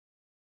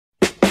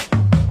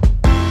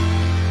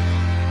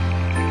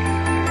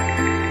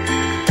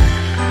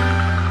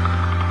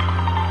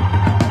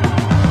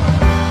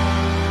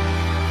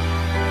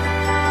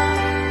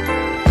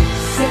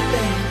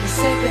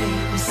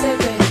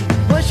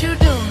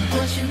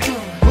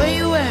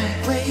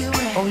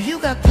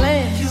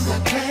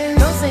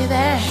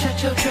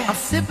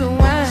sipping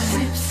wine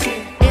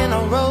in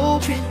a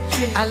robe.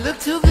 I look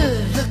too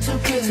good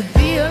to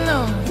be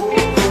alone.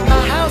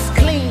 My house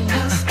clean,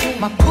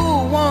 my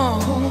pool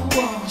warm,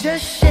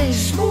 just shake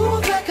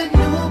smooth like a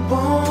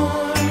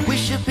newborn. We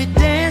should be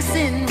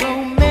dancing,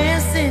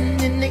 romancing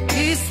in the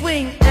east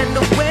wing and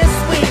the west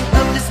wing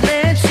of this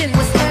mansion.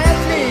 What's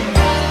happening?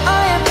 I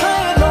ain't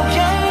playing no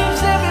games.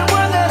 Every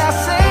word that I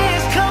say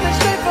is coming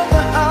straight from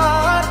the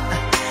heart.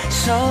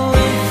 So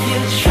if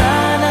you're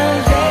trying to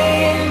lay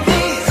in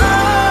these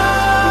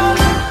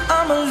arms,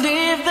 I'ma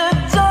leave the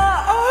door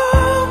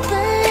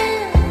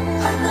open.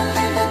 I'ma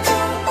leave the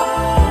door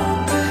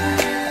open.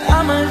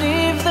 I'ma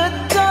leave the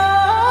door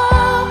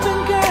open,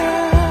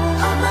 girl.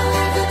 I'ma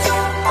leave the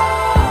door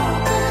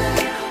open,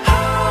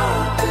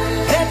 open.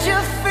 Let you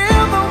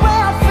feel the way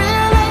I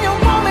feel, and you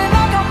want me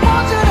like I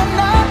want you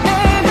tonight,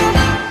 baby.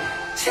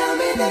 Tell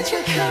me that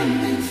you're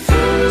coming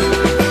through.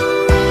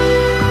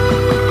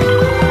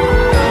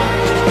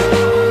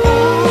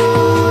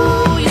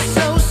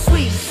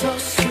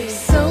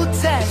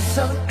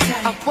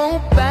 I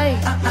won't bite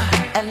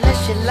unless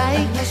you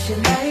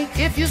like.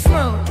 If you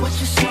smoke, what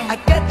you smoke? I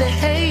got the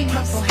haze.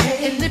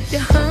 And if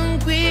you're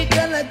hungry,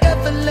 girl, I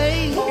got the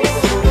lace.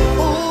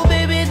 Ooh,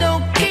 baby,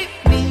 don't keep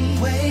me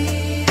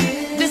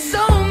waiting. There's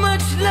so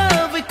much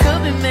love we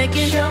could be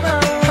making.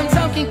 I'm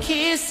talking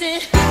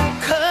kissing,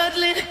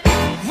 cuddling,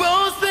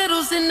 rose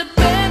petals in the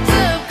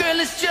bathtub. Girl,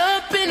 it's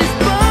jumping, it's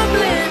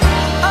bubbling.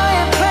 I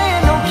ain't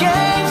playing no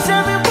games.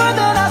 Every word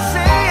that I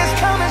say is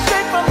coming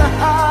straight from the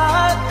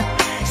heart.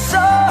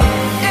 So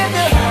if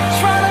you're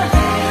trying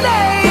to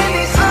lay in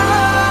these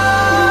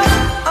arms,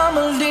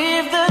 I'ma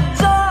leave the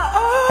door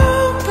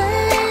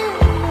open.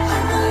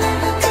 I'ma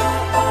leave the door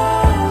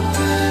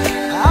open.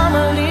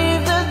 I'ma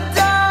leave the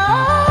door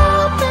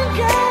open,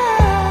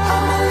 girl.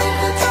 I'ma leave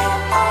the door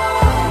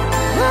open.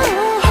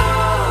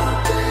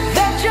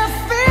 Let you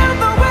feel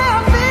the way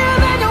I feel,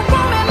 and you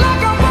want me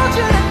like I want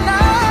you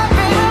tonight,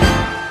 baby.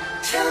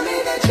 Tell me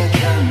that you're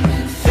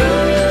coming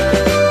through.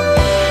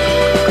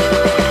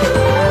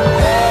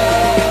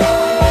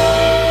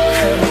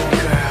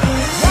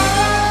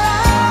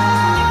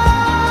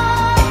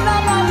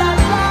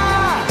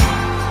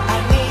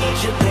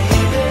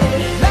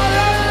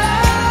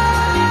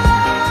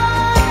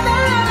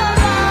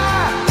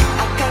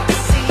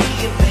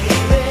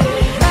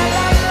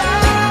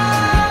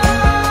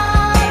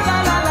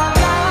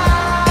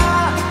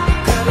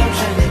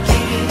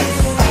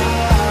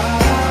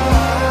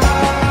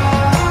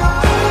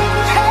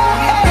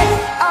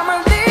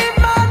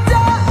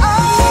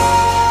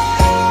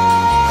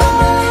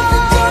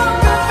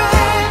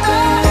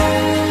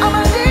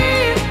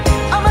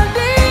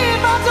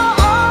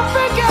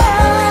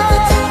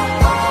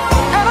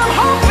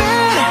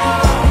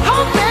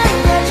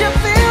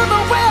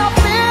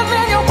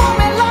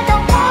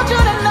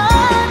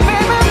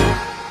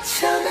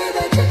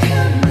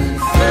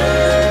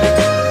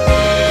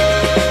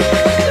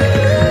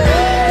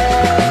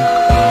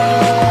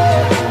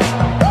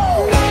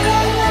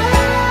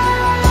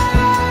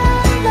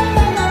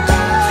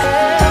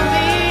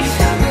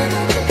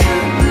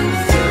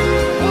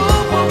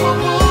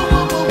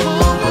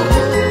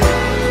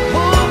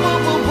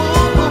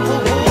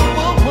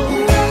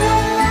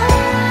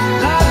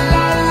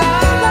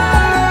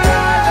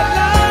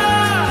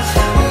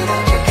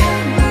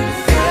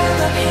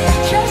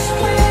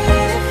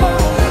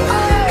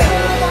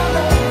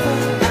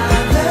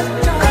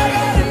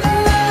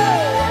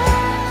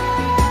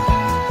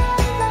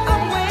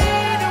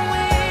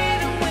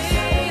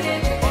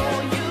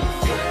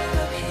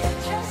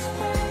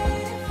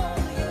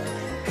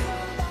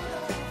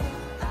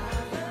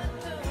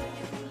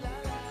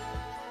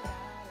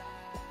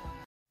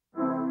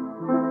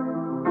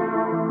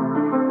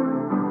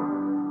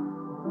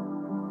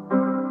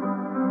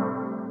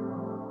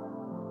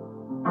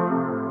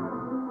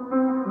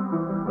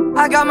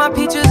 I got my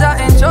peaches out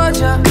in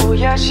Georgia. Oh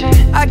yeah, shit.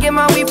 I get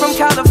my weed from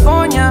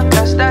California.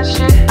 That's that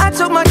shit. I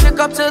took my chick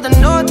up to the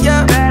north,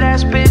 yeah.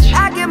 Badass bitch.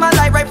 I get my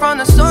light right from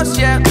the source,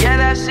 yeah. Yeah,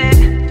 that's it.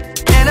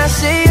 And I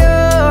see you,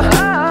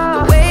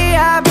 the way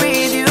I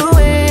breathe you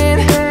in,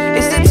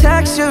 it's the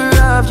texture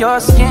of your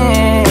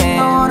skin.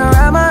 I wanna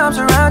wrap my arms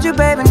around you,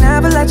 baby,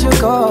 never let you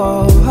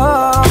go.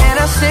 And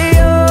I see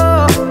you,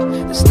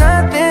 there's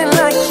nothing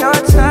like your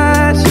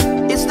touch.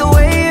 It's the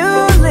way you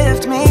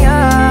lift me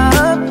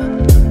up,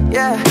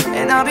 yeah.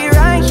 And I'll be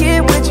right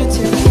here with you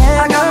till the end.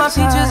 I got my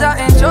peaches out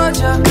in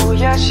Georgia. Oh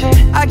yeah, shit.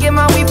 I get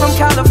my weed from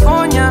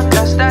California.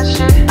 That's that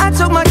shit. I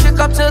took my chick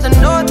up to the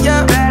north,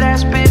 yeah.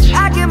 Badass bitch.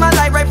 I get my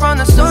light right from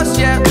the source,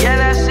 yeah. Yeah,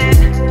 that's it.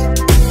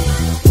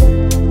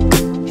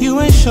 You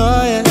ain't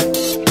sure yet,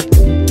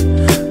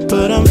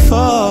 but I'm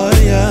for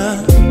ya.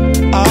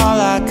 All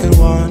I could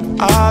want,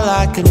 all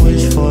I could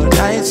wish for.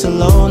 Nights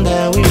alone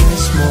that we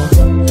miss more,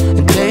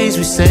 and days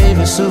we save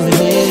as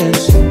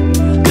souvenirs.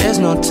 There's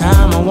no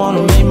time, I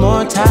wanna make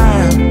more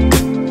time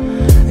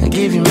and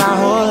give you my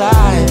whole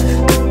life.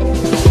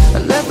 I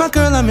left my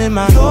girl, I'm in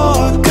my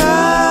Yorker.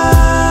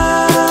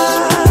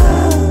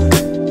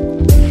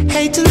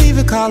 Hate to leave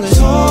it, call it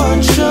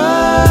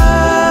torture.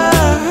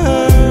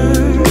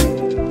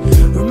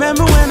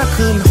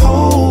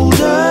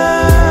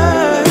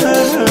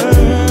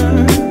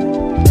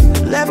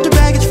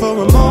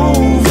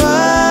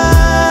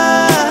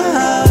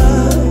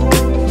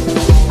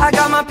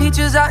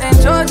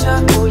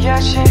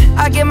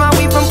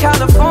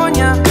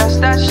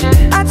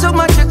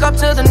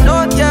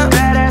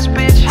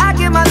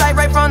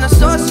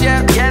 source,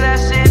 yeah,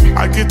 that's it.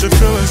 I get the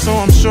feeling, so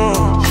I'm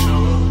sure.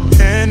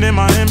 Hand in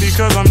my hand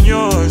because I'm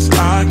yours.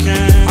 I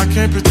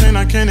can't pretend,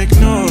 I can't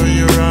ignore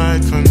you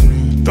right from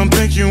me. Don't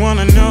think you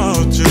wanna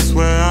know just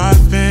where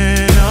I've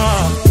been.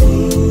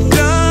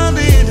 Done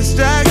being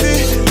distracted.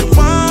 The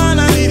one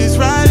I need is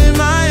right in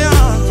my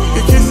arms.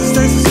 Your kisses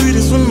taste the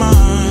sweetest with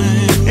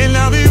mine, and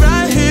I'll be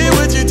right here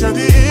with you till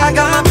the end. I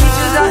got my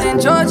peaches out in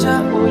Georgia,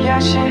 oh yeah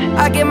shit.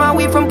 I get my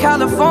weed from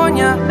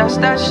California, that's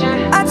that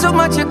shit. I took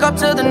my chick up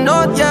to the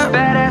north, yeah,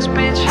 badass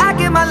bitch. I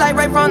get my light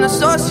right from the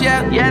source,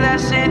 yeah,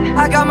 that's it.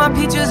 I got my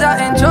peaches out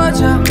in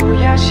Georgia, oh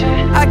yeah shit.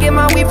 I get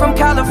my weed from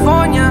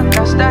California,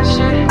 that's that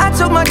shit. I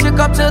took my chick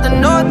up to the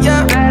north,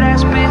 yeah,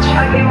 badass bitch.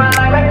 I get my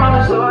light right from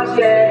the source,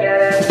 yeah,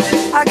 that's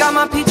it. I got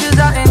my peaches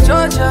out in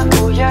Georgia,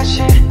 oh yeah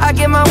shit. I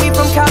get my weed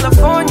from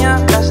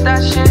California, that's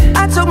that shit.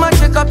 I took my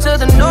chick up to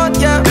the north,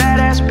 yeah,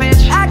 badass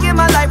bitch. I get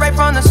my light right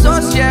from the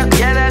source, yeah,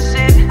 that's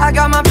it. I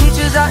got my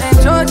peaches out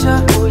in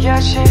Georgia, oh yeah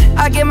shit.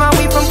 I get my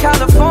weed from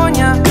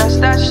California, that's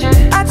that shit.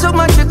 I took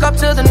my chick up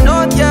to the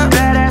north, yeah,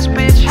 badass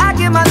bitch. I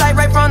get my light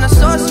right from the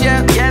source,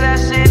 yeah,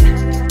 that's it.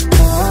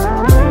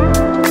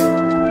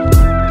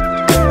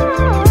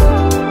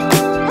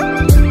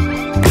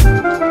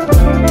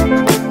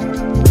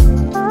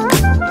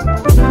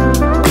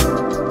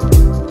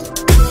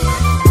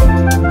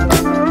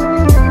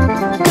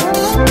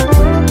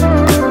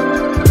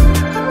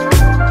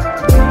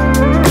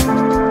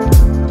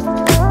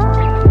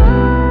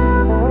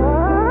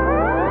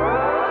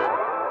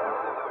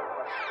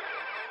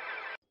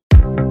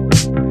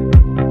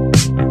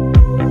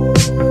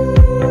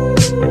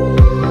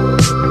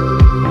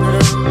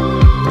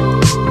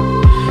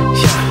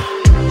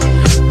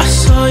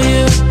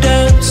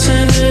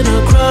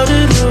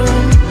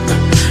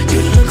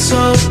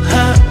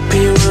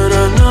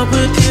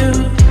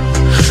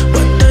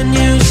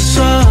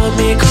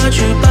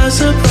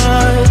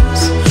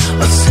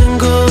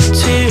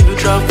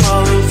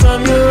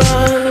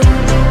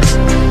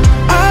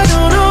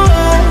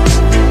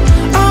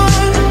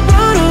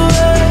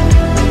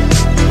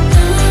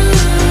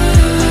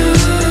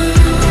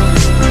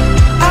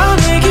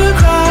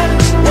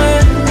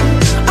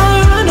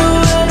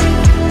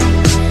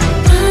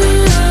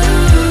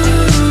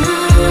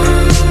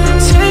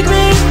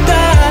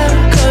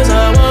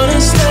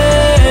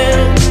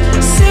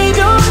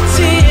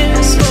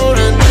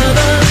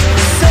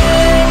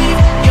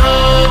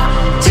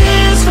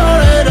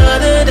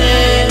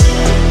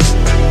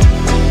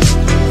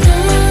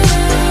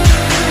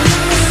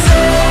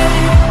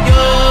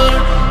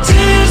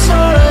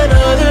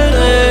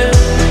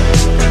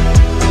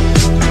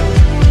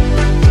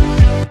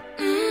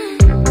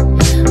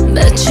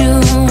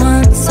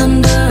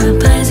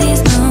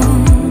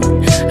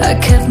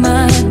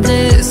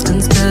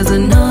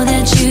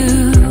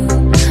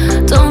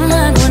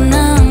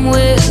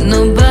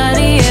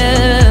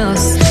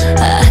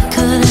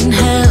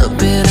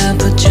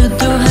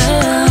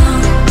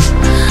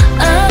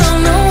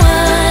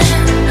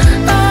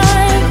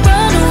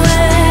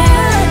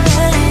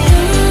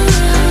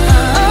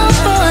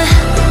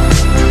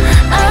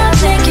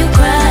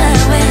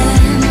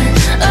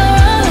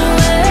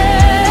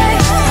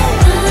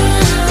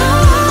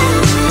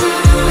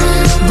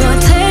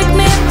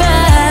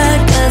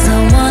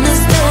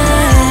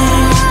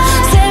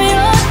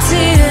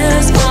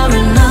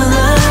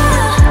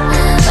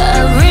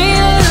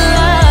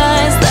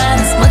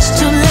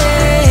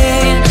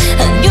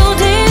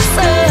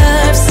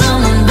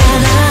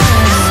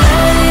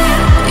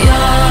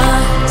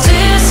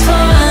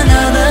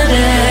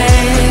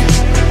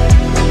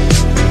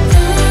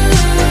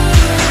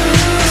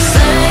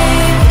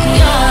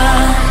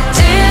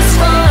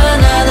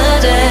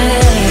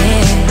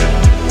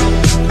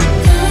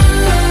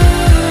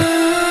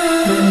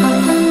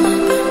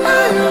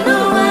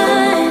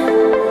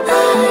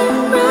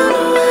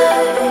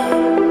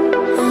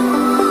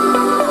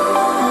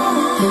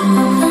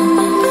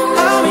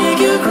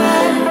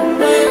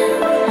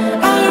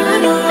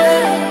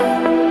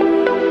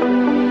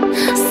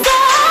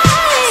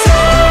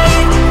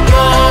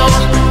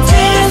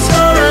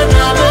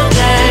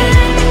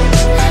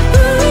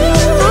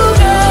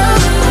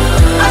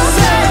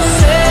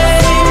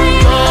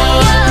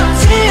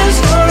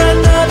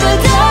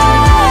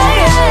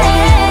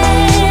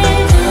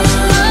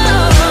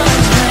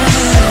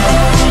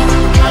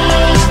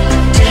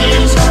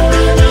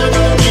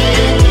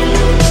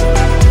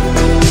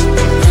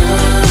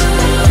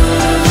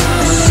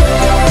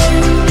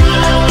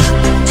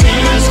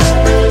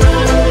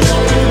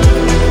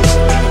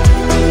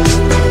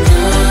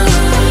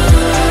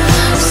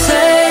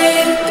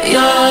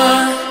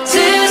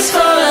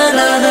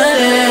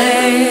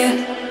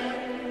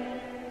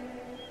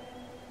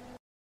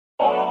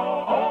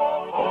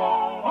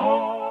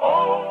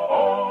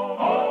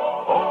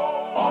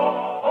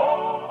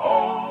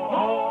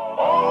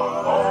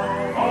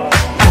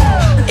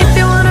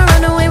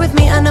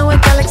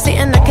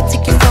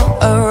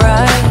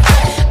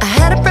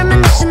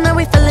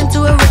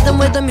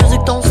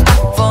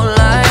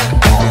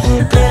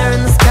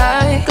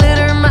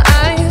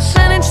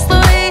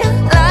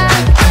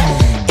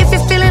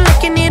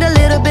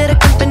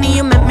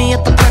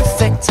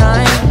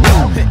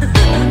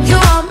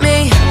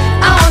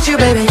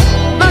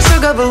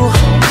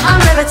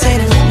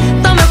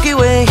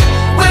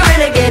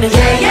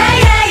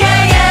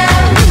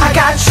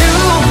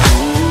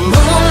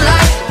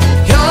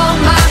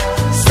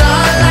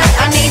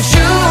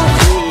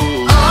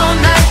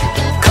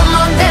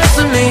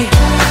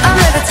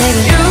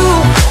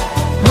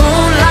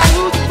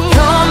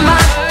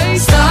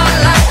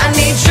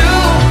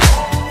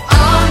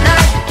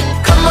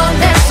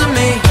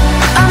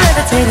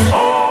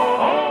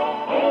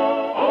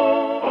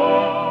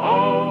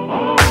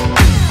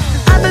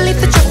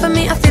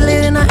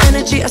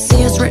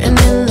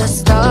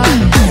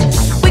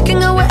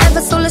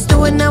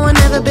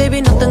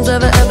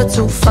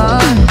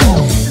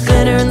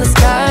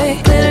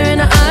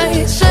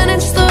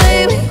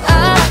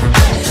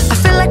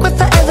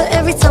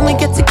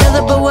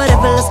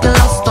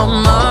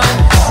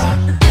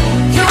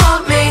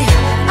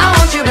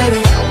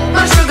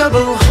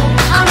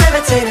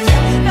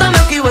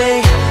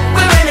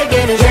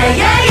 levitating.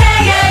 Yeah, yeah, yeah,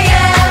 yeah,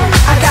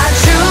 yeah. I got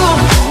you,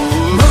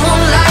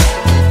 moonlight,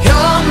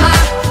 you're my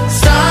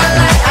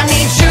starlight. I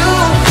need you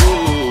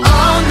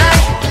all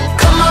night.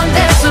 Come on,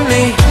 dance with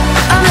me.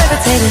 I'm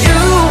levitating. You,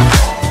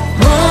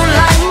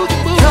 moonlight,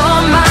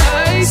 you're my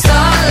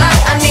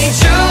starlight. I need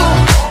you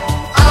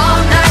all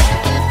night.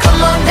 Come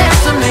on,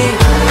 dance with me.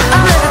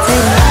 I'm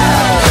levitating.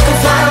 You can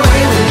fly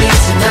away with me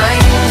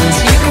tonight.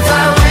 You can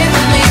fly away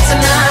with me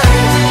tonight.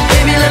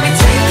 Baby, let me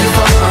take you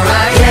for a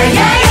ride. Yeah,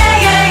 yeah, yeah,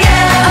 yeah,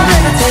 yeah. I'm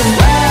levitating.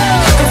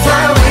 You can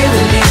fly away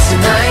with me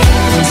tonight.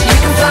 You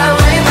can fly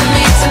away with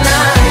me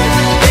tonight.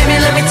 Baby,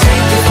 let me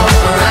take you for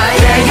a ride.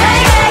 Yeah, yeah,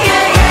 yeah,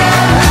 yeah,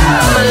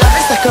 yeah. My love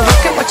is like a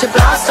rocket, watch it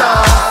blast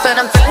off. And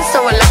I'm feeling so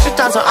electric,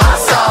 dance on our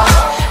off.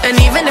 And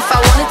even if I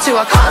wanted to,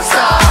 I can't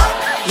stop.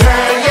 Yeah,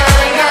 yeah,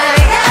 yeah,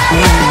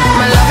 yeah.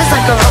 My love is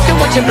like a rocket,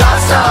 watch it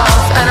blast off.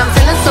 And I'm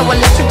feeling so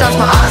electric, dance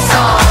my ass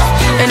off.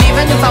 And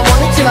even if I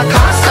wanted to, I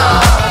can't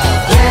stop.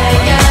 Yeah,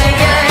 yeah,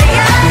 yeah,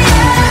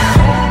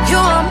 yeah. You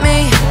want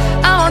me,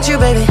 I want you,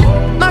 baby.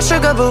 My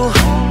sugar boo,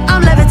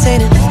 I'm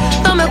levitating.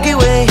 The Milky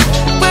Way,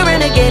 we're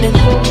renegading.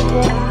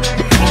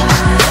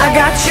 I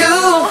got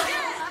you,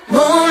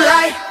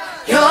 moonlight,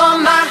 you're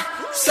my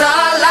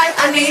starlight.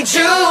 I need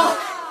you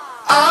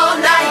all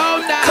night.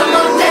 Come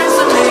on, dance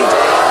with me.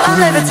 I'm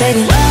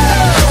levitating.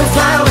 You can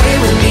fly away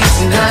with me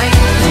tonight.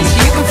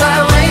 You can fly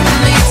away with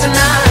me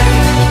tonight.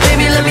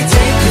 Baby, let me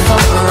take you for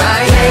a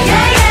ride. Yeah,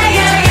 yeah, yeah,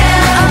 yeah,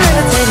 yeah. I'm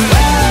levitating.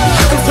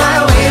 You can fly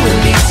away with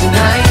me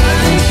tonight.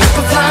 You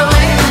can fly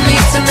away with me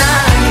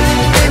tonight.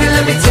 Baby,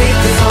 let me take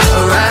you for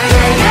a ride.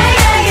 Yeah, yeah,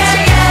 yeah, yeah,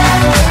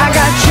 yeah. I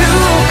got you,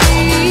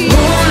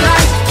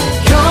 moonlight,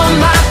 you're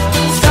my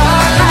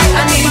starlight.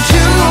 I need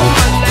you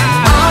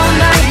all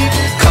night.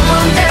 Come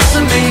on, dance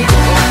with me.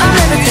 I'm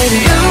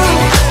levitating. You,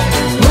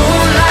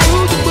 moonlight,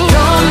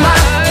 you're my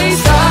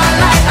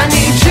starlight. I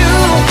need you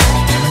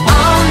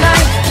all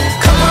night.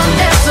 Come on,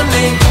 dance with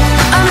me.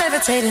 I'm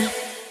levitating.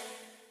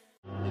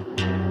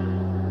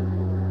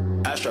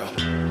 Astro,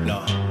 no.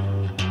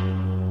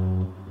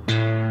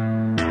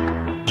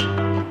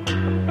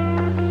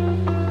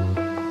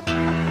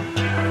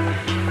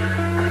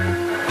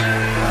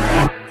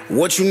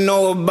 What you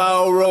know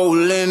about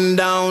rolling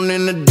down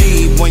in the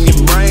deep? When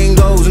your brain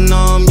goes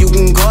numb, you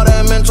can call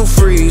that mental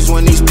freeze.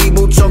 When these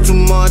people talk too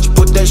much,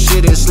 put that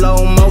shit in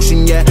slow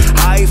motion. Yeah,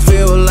 I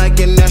feel like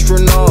an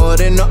astronaut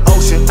in the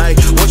ocean. Ay,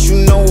 what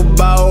you know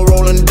about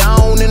rolling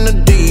down in the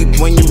deep?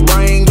 When your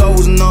brain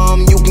goes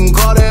numb, you can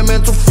call that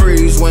mental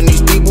freeze. When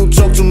these people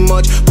talk too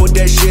much, put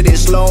that shit in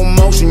slow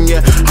motion.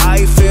 Yeah,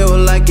 I feel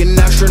like an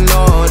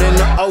astronaut in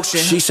the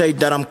ocean. She say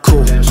that I'm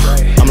cool,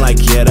 I'm like,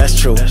 yeah, that's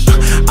true.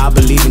 I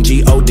believe in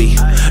G-O-D,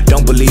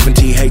 don't believe in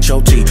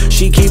T-H-O-T.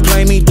 She keep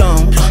playing me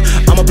dumb,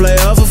 I'm a player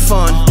for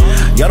fun.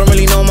 Y'all don't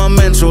really know my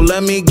mental,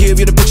 let me give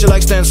you the picture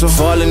like stencil.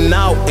 Falling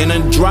out in a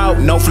drought,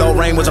 no flow,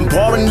 rain wasn't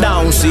pouring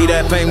down. See,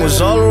 that pain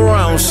was all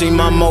around, see,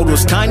 my mode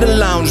was kinda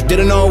lounge.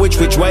 Didn't know which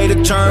way to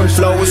turn,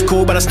 flow was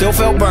cool but I still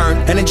felt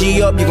burned.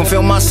 Energy up, you can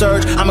feel my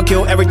surge, I'ma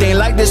kill everything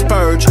like this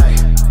purge.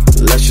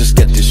 Let's just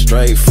get this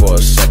straight for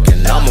a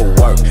second. I'ma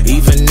work,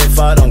 even if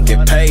I don't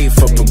get paid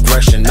for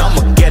progression.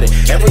 I'ma get it,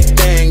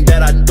 everything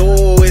that I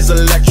do is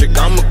electric.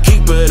 I'ma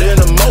keep it in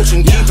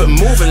motion, keep it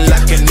moving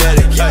like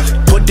kinetic.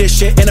 Put this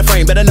shit in a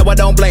frame, better know I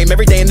don't blame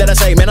everything that I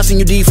say. Man, I seen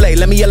you deflate,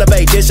 let me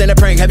elevate. This ain't a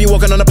prank, have you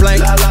walking on a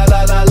plane?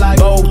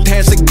 Both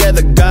hands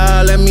together,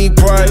 God, let me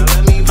pray.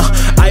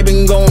 I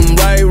been going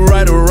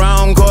right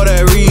around, call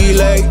that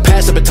relay.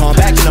 Pass the baton,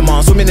 back in the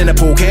mall, swimming in the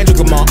pool, can't drink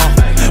them all.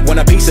 Want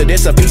a piece of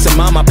this, a piece of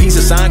mine, my piece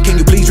of sign. Can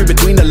you please read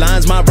between the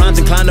lines? My rhymes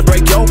inclined to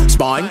break your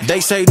spine. They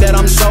say that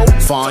I'm so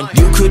fine,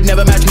 you could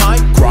never match my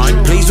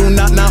grind. Please do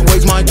not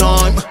waste my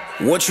time.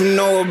 What you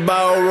know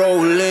about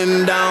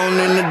rolling down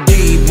in the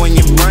deep? When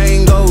your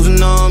brain goes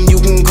numb, you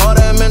can call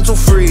that mental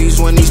freeze.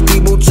 When these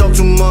people talk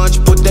too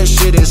much, put that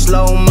shit in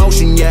slow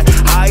motion. Yeah,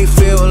 I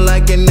feel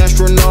like an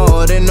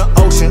astronaut in the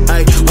ocean.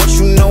 Ay, what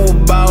you know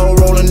about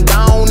rolling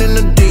down in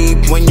the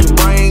deep? When your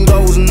brain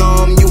goes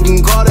numb, you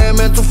can call that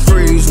mental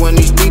freeze. When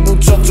these people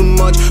talk too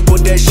much,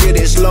 put that shit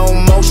in slow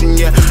motion.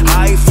 Yeah,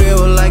 I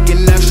feel like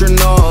an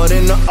astronaut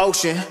in the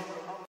ocean.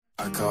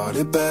 I caught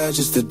it bad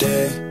just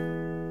today.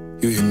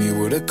 You hit me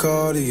with a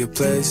call to your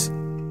place.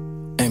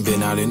 Ain't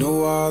been out in a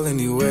while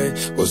anyway.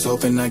 Was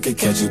hoping I could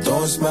catch you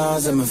throwing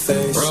smiles in my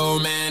face.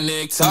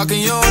 Romantic talking,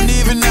 you don't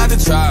even have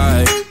to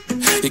try.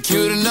 You're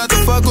cute enough to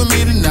fuck with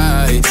me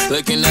tonight.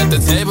 Looking at the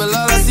table,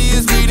 all I see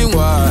is bleeding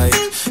white.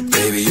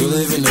 Baby, you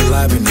living the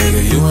life, but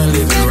nigga, you ain't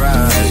living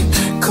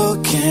right.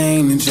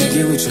 Cocaine and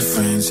drinking with your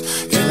friends.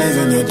 You live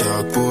in the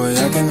dark, boy,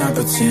 I cannot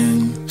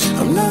pretend.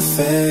 I'm not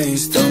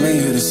faced, only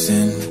you to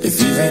sin. If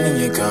you've been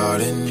in your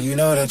garden, you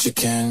know that you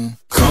can.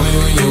 Call me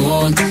when you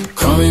want,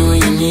 call me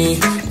when you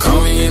need.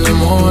 Call me in the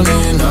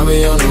morning, I'll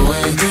be on the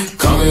way.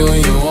 Call me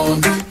when you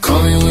want,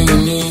 call me when you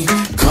need.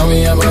 Call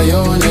me out by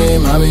your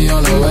name, I'll be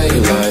on the way.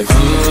 Like,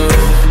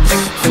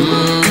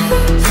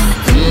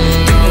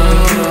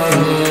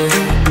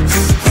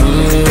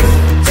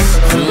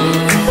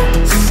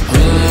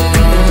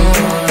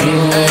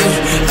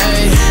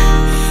 hey,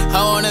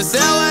 I wanna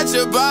sell what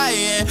you're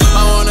buying.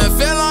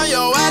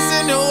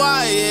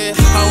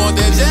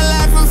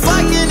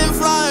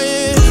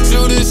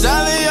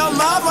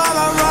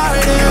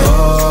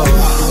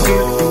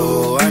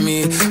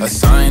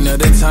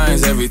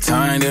 times, every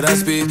time that I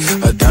speak.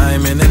 A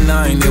dime and a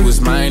nine, it was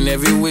mine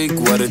every week.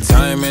 What a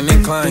time and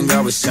incline,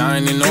 God was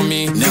shining on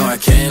me. Now I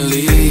can't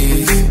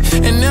leave,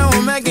 and now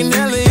I'm acting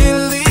hella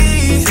Italy.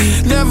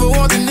 Never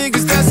want the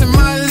niggas that's in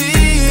my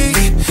league.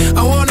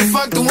 I wanna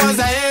fuck the ones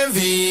I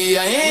envy,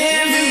 I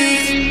envy.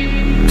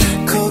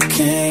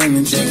 Cocaine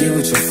and drinking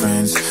with your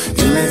friends.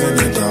 You live in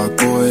the dark,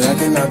 boy, I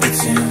cannot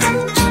pretend.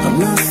 I'm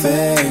not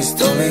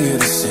faced, only you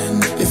to sin.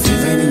 If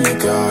you've been in your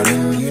garden,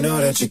 you know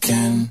that you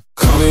can.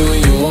 Call me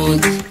when you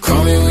want,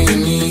 call me when you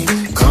need.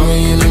 Call me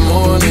in the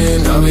morning,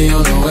 I'll be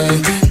on the way.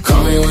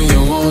 Call me when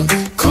you want,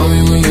 call me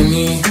when you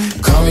need.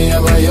 Call me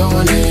out by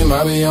your name,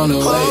 I'll be on the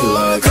way.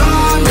 Like,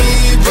 call me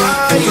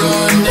by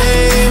your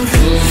name.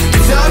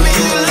 Tell me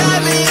you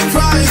love me in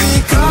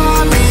private.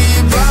 Call me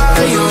by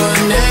your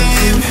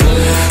name.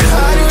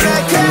 I do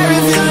not care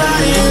if you're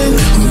lying.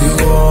 When you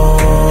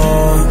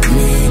want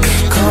me,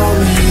 call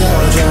me,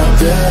 I'll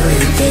drop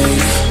everything.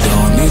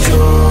 Don't need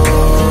your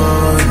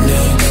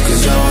name,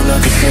 cause I don't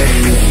have to say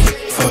it.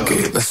 Fuck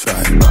it, let's ride.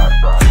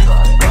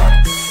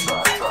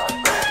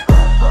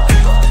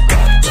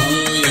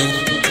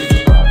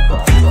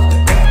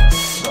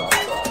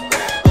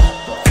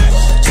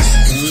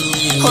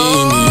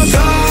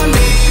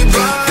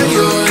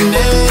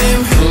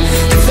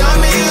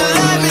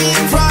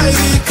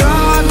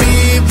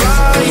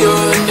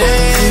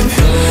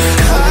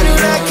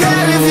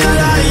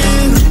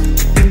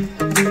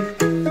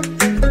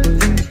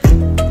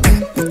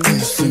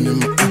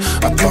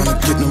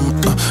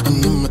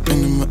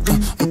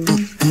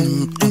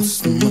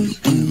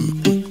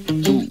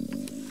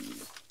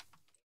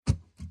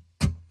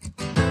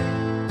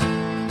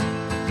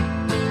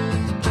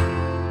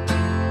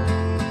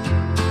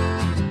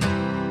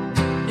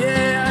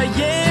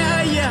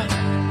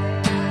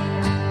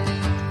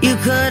 You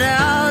cut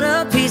out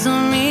a piece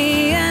of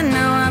me, and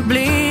now I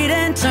bleed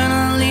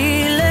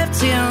internally.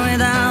 Left here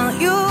without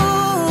you,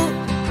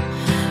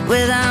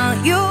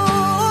 without you.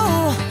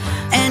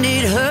 And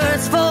it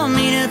hurts for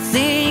me to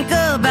think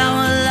about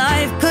what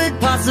life could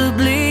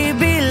possibly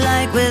be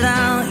like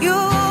without you,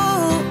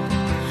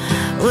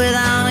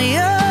 without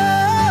you.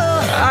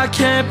 I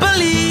can't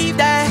believe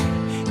that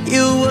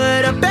you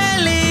would have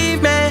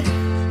believed me.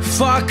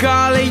 Fuck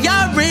all of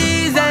your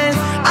reasons.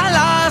 I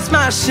lost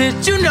my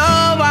shit, you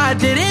know I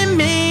didn't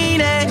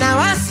mean it. Now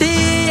I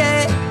see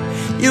it,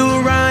 you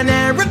run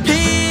and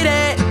repeat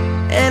it,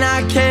 and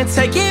I can't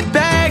take it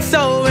back.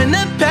 So in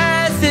the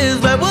past is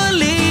where we'll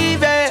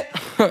leave it.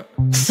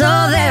 So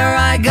there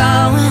I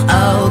go,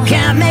 oh,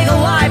 can't make a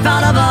wife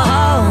out of a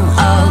hoe.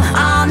 Oh,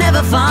 I'll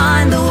never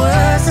find the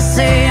words to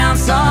say I'm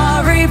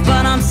sorry,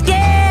 but I'm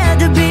scared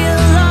to be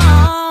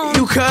alone.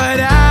 You cut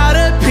out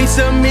a piece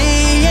of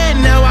me,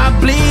 and now I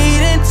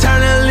bleed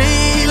internally.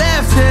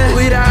 Left here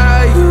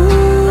without you,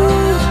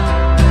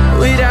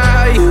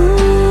 without you.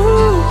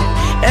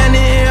 And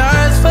it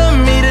hurts for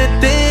me to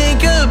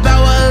think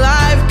about what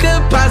life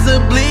could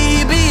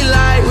possibly be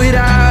like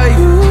without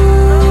you,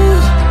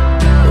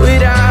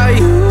 without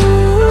you.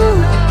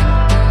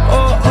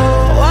 Oh,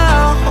 oh,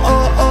 wow,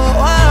 oh, oh,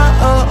 wow,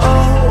 oh,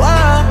 oh,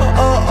 wow,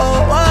 oh, oh,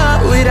 wow.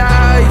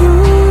 Without you,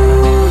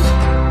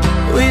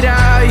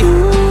 without you.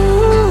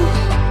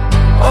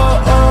 Oh,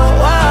 oh,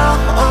 wow,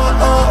 oh,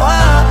 oh,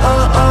 wow,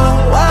 oh, oh,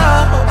 wow,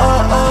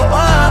 oh, oh,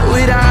 wow.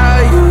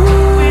 Without you,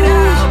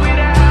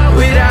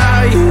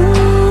 without you.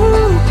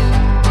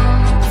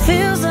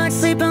 Feels like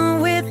sleeping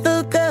with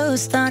a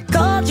ghost. I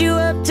called you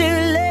up to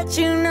let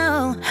you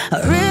know I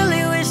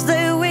really wish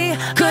that we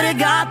could've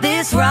got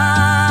this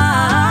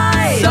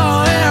right. So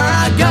here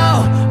I go,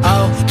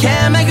 oh,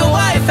 can't make a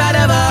wife out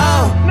of a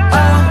hoe.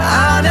 Oh,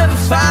 I'll never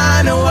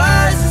find the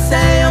words to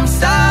say I'm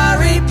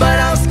sorry, but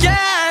I'm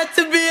scared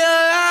to be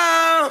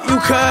alone. You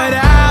cut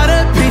out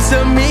a piece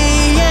of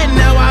me, and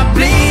now I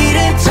bleed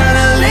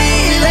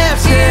internally.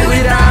 Left here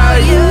without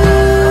you,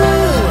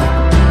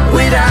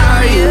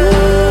 without you.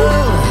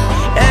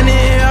 And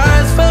it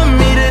hurts for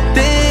me to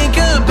think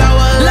about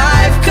what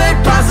life could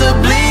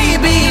possibly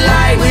be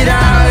like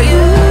without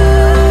you,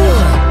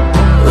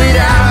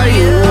 without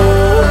you.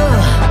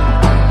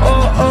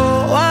 Oh, oh,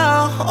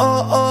 wow,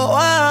 oh, oh,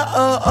 wow,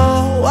 oh,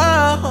 oh,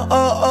 wow,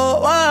 oh, oh,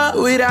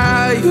 wow.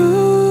 Without you,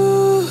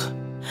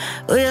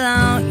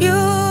 Without you.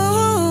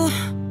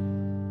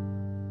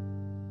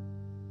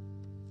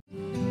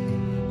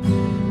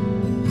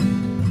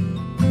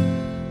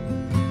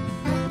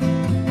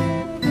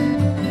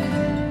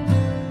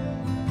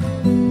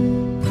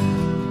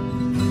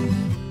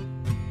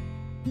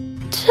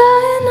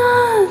 Try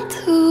not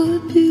to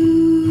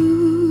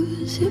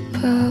abuse your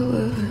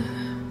power.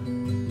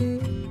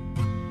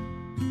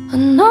 I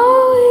know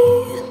we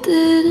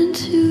didn't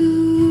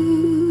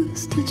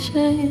choose to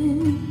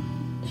change.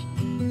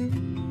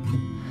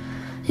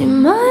 You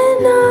might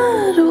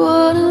not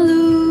wanna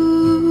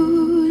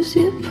lose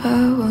your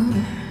power,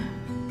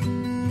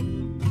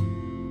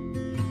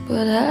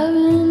 but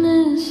having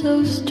it so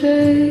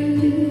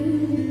strange.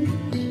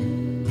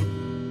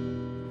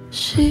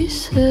 She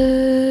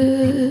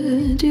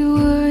said you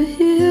were a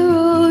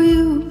hero,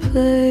 you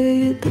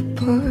played the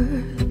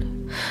part,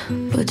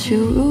 but you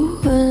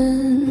ruined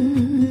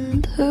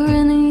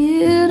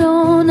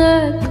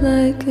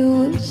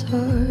was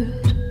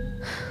hard,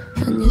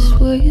 and you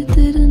swear you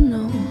didn't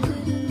know.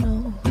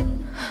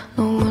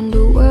 No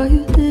wonder why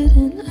you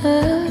didn't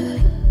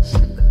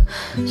ask.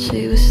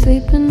 She was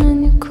sleeping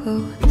in your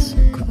clothes,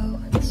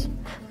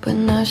 but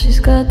now she's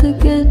got to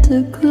get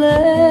to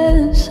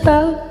class.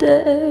 How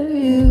dare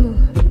you?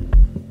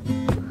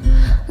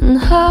 And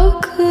how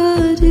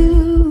could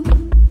you?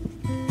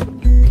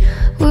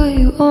 Will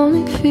you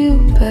only feel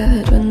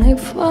bad when they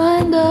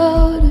find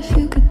out if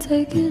you could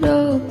take it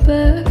all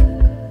back?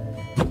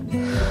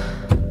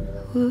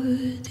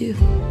 Would you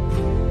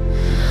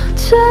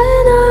try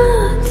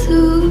not to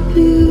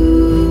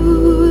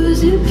abuse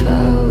your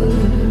power?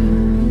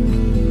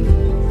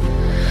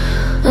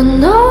 I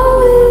know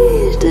we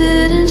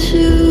didn't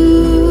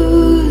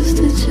choose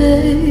to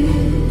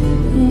change.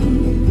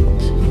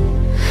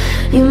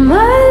 You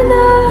might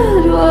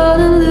not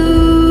wanna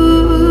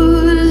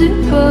lose your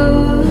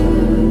power,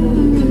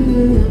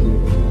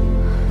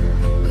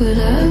 but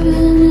I've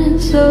been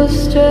so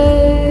strange.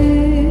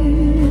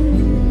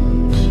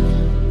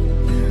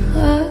 I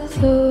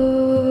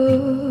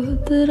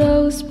thought that I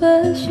was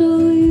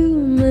special. You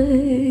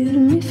made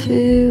me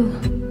feel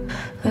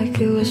like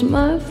it was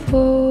my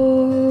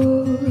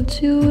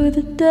fault. You were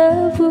the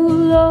devil,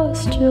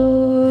 lost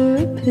your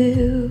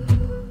appeal.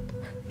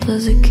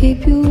 Does it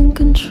keep you in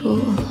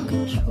control?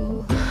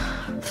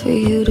 For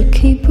you to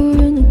keep her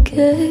in a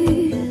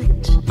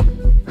cage,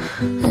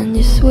 and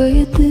you swear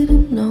you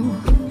didn't know.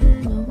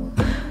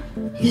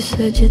 You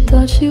said you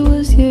thought she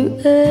was your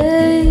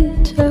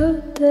age. How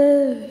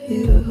dare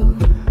you?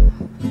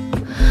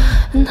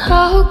 And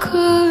how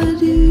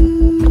could you?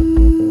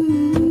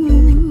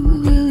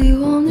 Will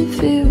you only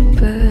feel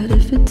bad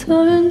if it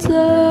turns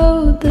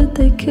out that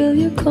they kill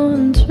your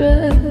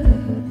contract?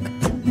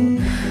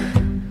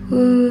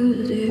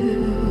 Would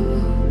you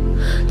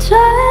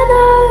try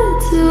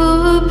not to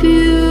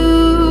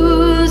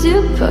abuse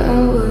your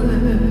power?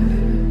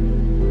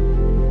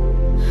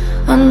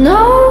 I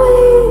know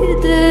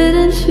we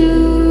didn't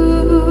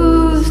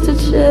choose to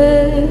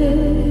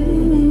change.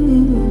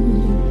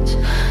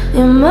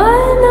 You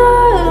might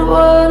not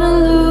wanna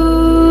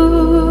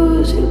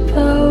lose your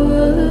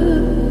power,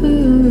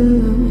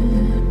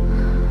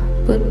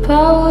 but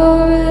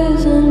power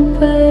isn't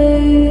pain.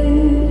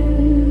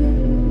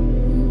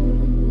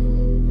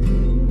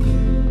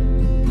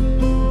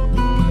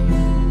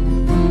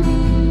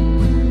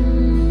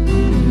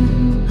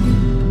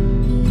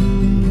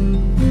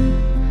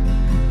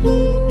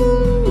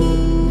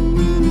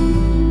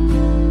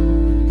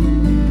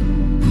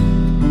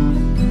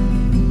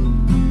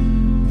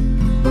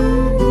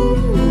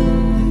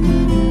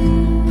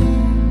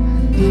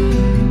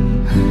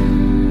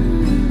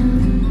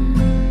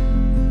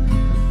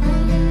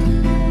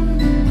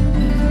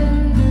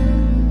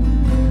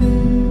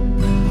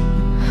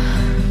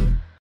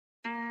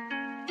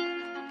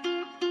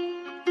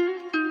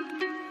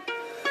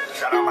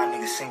 Shout out my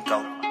nigga Cinco.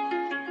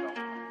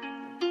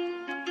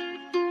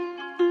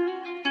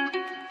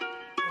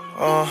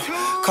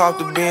 Cop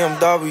the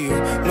BMW,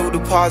 new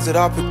deposit,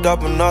 I picked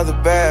up another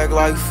bag.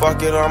 Like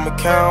fuck it, I'ma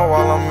count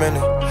while I'm in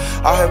it.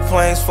 I hear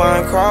planes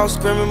flying, crowds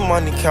screaming,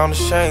 money counting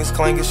chains,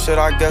 clanking shit,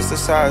 I guess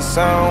that's how it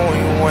sound when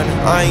you win it.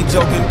 I ain't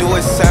joking, do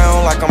it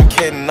sound like I'm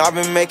kidding. I've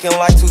been making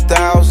like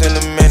 2,000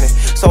 a minute.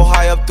 So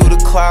high up through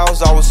the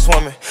clouds, I was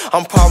swimming.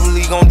 I'm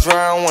probably gon'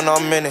 drown when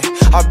I'm in it.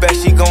 I bet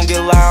she gon' get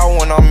loud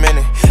when I'm in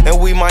it. And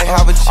we might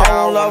have a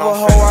child. I don't love a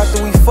hoe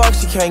after we fuck,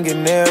 she can't get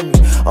near me.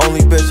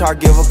 Only bitch I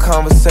give a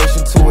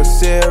conversation to a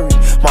Siri.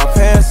 My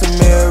pants are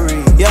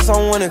mirrored, yes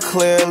I'm winning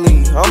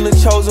clearly. I'm the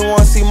chosen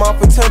one, see my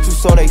potential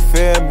so they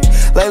fear me.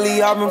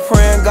 Lately I've been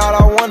praying, God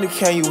I wonder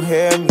can you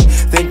hear me.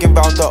 Thinking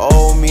about the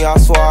old me, I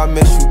swear I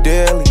miss you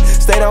dearly.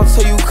 Stay down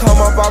till you come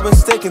up, I've been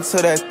sticking to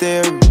that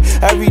theory.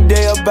 Every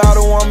day a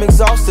battle, I'm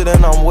exhausted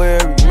and I'm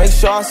weary. Make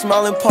sure I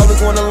smile in public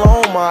when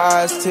alone, my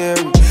eyes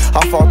teary.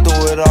 I fought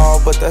through it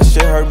all, but that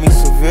shit hurt me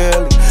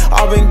severely.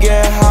 I've been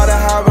getting high to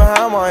hide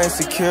behind my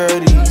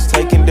insecurities.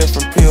 Taking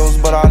different pills,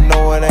 but I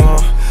know it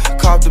ain't.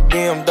 Cop the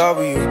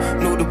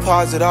BMW, new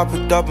deposit, I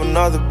picked up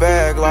another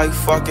bag. Like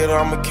fuck it,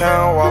 I'ma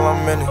count while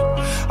I'm in it.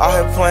 I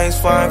hear planes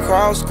flying,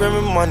 crowds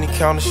screaming, money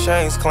counting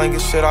chains, clanking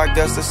shit, I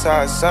guess that's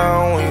how it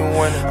sound when you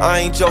win it. I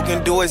ain't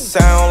joking, do it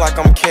sound like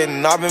I'm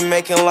kidding. I've been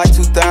making like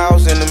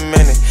 2,000 a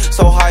minute.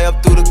 So high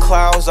up through the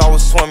clouds, I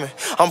was swimming.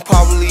 I'm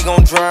probably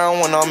gon' drown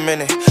when I'm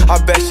in it. I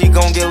bet she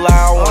gon' get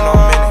loud when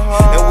I'm in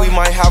it. And we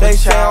might have a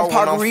child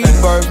when I'm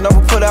rebirth.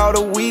 Never put out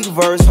a weak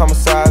verse,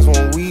 homicides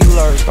when we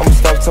lurk. I'm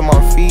stuck till my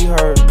feet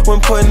hurt when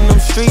putting them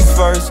streets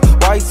first.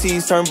 White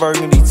tees turn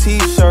burgundy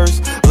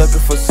t-shirts. Looking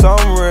for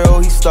some real,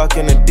 he stuck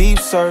in a deep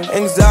search.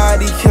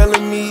 Anxiety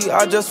killing me,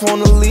 I just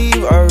wanna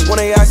leave Earth. When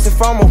they ask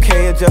if I'm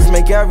okay, it just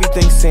make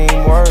everything seem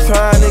worse.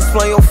 Trying to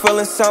explain your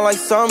feelings sound like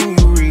something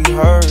you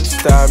rehearsed.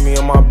 Stab me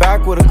in my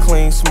back with a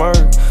clean smirk.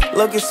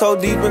 Looking so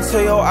deep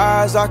into your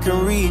eyes, I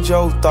can read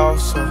your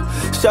thoughts.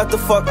 So Shut the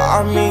fuck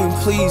up, I mean,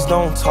 please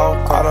don't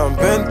talk. I done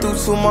been through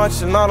too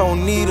much and I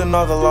don't need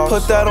another loss.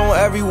 Put that on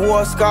every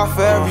war scar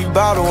for every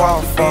battle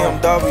I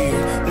fought.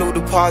 BMW, new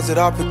deposit,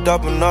 I picked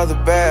up another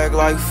bag.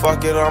 Like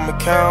fuck it, I'ma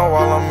count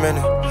while I'm in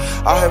it.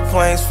 I hear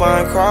planes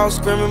flying, crowds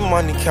screaming,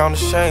 money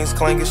counting chains,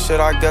 clanking shit,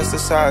 I guess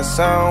that's how it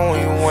sound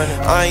when you win it.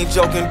 I ain't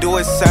joking, do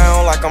it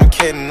sound like I'm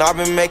kidding. I've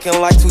been making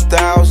like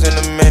 2,000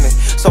 a minute.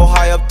 So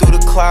high up through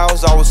the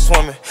clouds, I was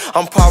swimming.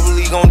 I'm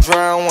probably gon'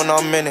 drown when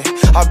I'm in it.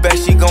 I bet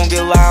she gon'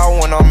 get loud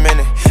when I'm in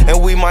it.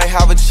 And we might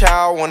have a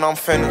child when I'm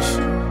finished.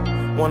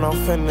 When I'm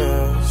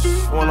finished,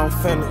 when I'm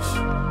finished.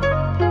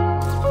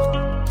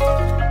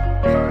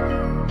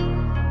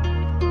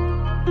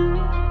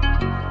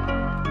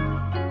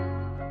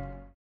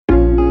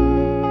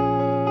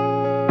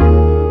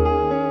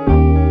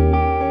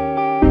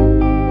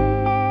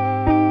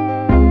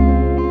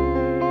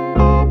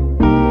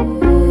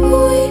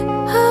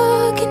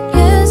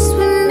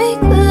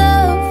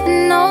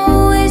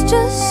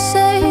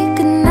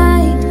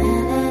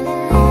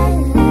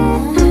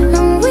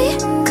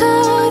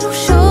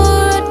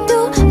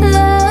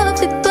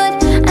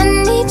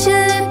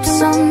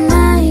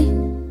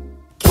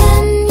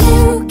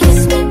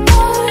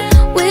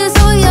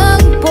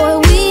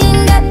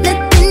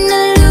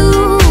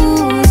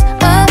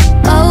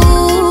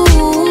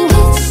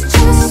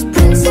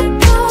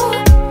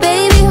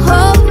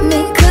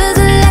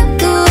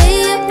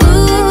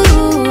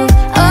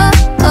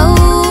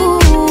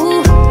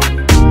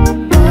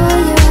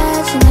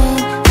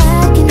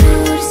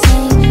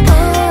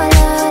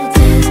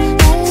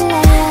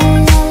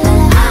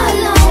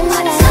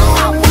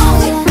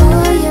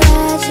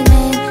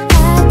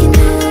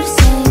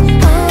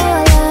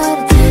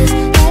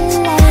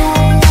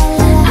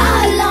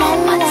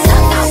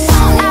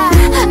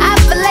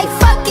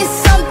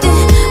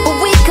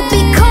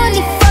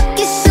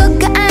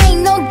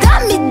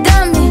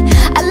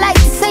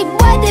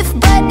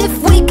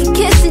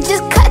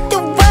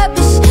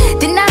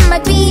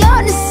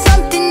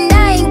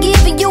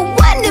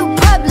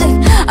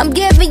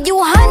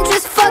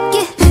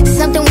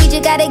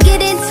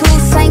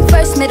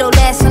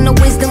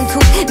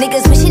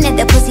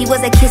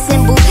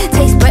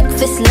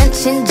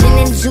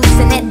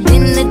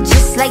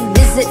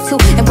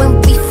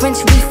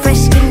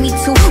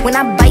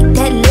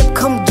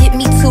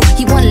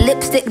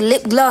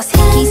 Lip gloss,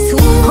 hickeys too.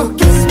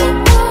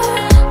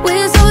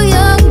 We're so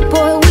young,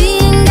 boy, we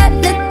ain't got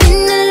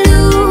nothing to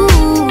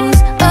lose.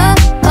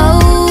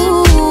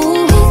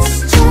 It's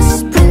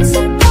just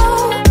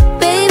principle.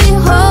 Baby,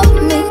 hold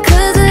me,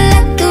 'cause I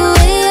like the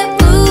way it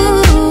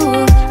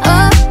moves.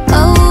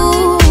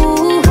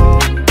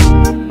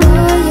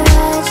 Boy, you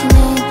write your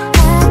name,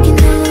 I can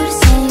do the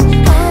same.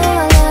 Oh,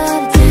 I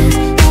love the taste.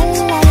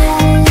 La la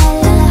la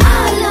la la.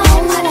 All on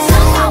my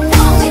tongue, I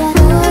want it.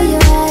 Boy, you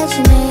write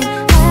your name,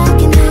 I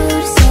can do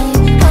the same.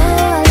 Oh,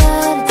 I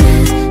love the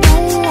taste. La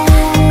la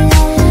la la la.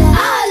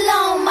 All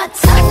on my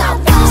tongue, I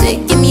want it.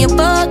 So give me a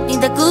buck,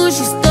 need the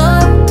Gucci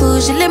store.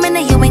 Push your limit, now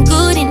you ain't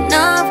good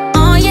enough.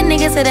 All your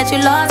niggas say that you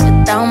lost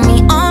without me.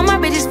 All my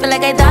bitches feel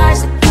like I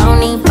dodged the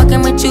county.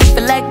 Fucking with you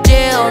feel like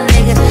jail,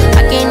 nigga.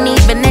 I can't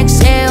even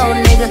exhale,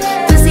 nigga.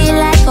 Pussy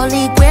like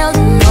holy grail,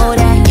 you know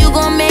that. You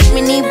gon' make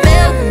me need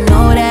bail, you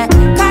know that.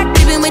 Caught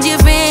dipping with your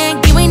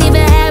friend, you ain't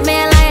even have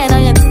man lying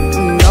on you,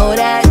 you know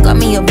that. Got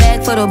me a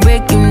bag for the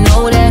brick, you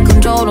know that.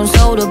 Control them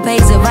so the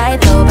pays it right,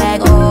 throw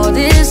back all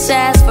this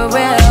ass for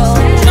real.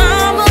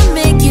 I'ma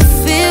make you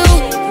feel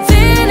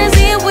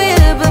fantasy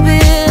with a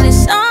bill.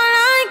 It's all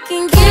I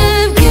can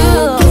give you.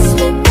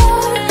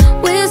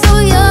 We're so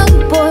young,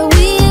 boy,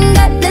 we ain't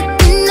got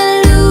nothing to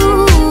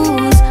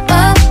lose.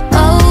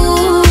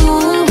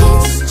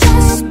 It's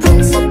just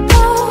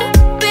principle.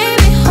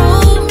 Baby,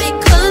 hold me,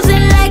 'cause I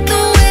like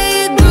the way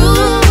it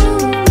groove.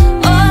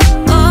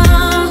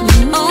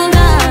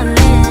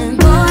 Darling.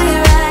 Boy, you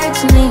write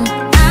your name,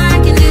 I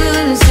can do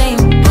the same.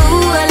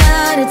 Ooh, I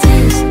love the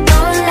taste.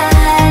 Oh, la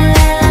la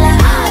la la la.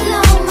 All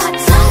on my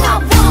tongue, I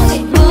want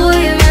it. Boy,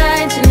 you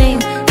write your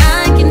name,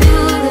 I can do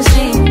the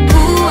same.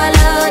 Ooh, I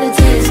love the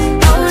taste.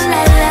 Oh,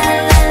 la la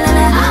la la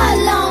la.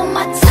 All on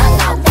my tongue,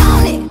 I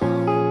want it.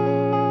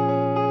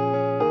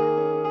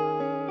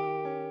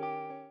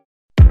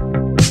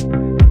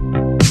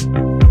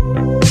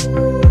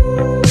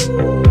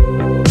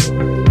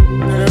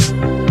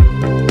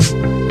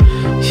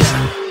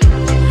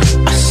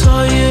 I saw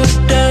you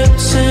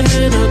dancing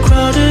in a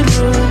crowded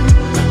room.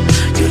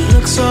 You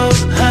look so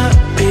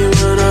happy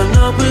when I'm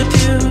not with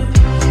you.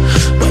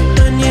 But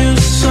then you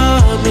saw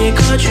me,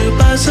 caught you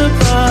by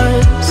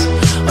surprise.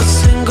 A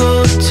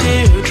single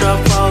teardrop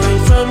falling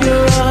from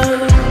your eye.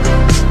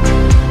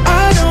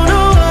 I don't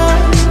know why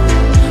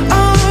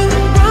I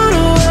run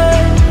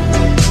away.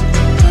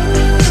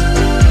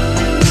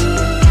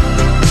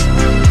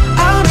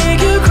 I'll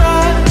make you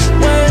cry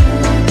when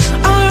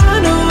I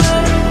run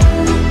away.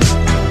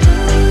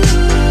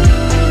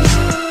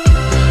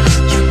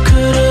 You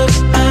could have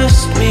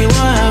asked me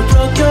why I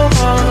broke your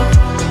heart.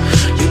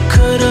 You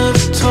could have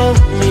told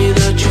me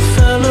that you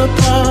fell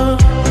apart.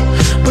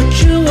 But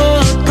you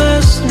walked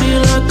past me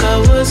like I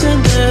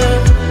wasn't there.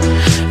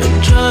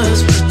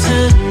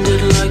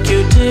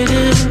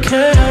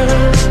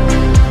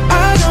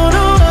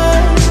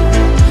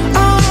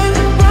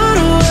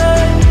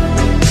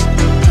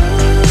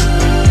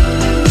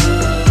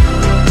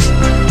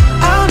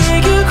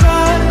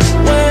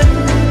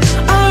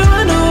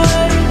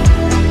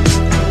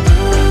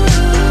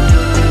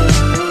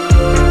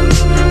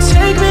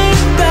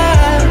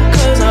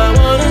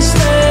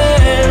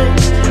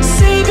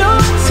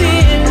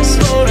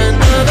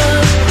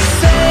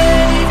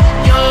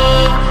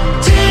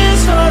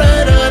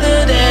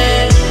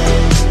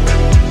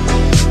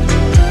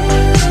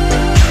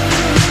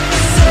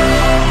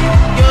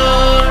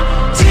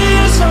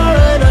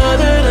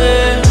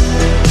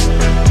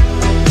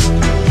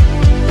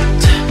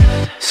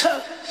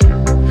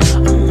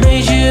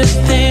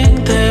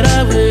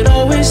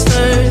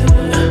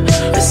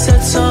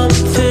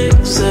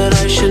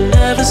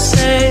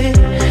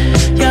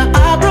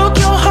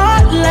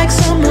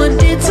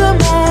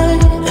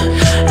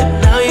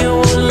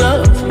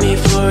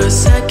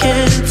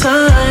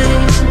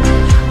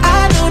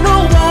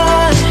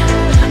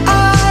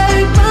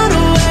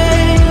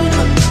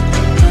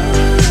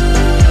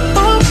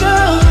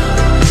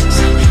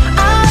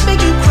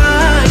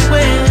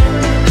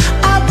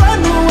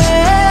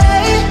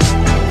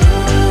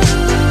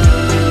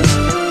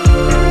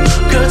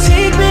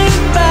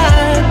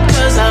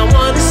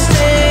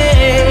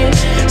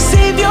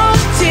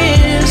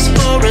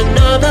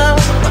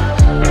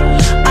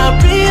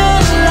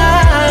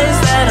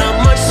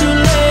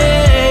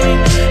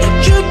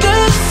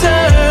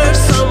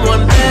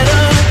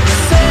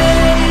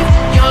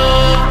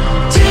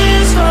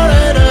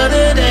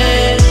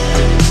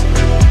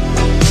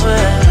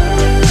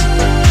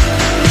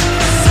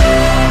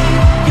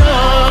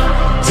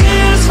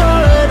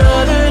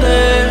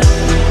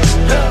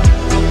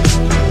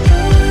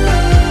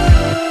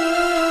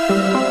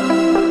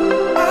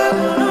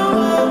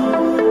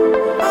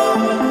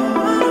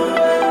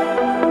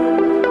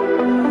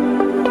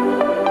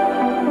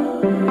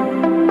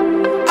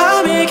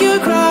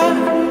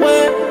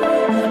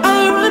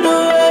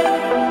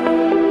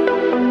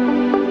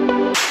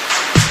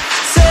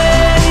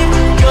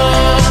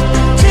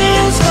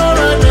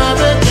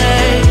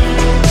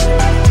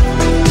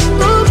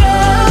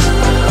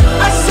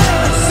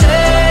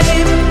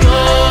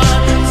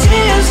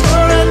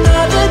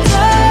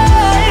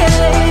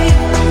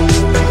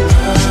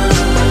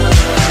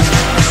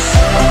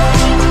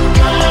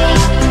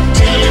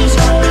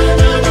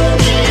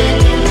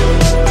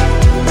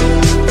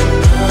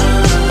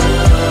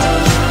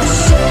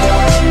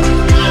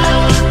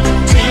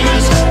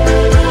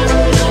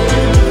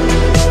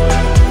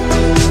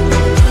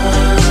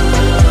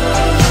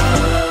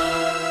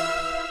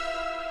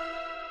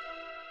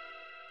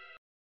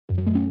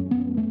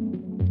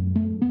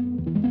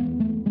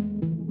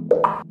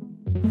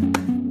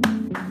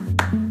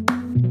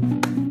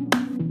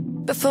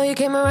 Before you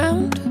came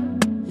around,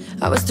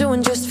 I was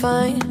doing just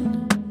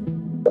fine.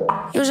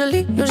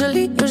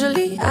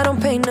 Usually, I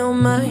don't pay no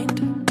mind.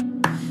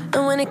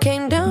 And when it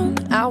came down,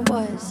 I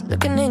was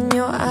looking in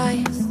your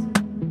eyes.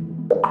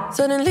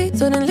 Suddenly,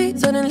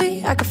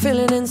 I could feel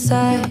it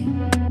inside.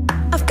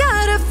 I've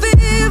got a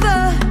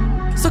fever,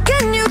 so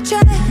can you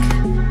check?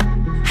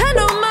 Hand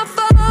on my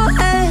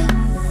forehead,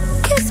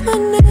 kiss my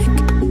neck.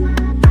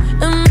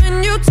 And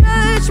when you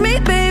touch me,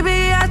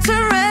 baby, I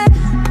turn red.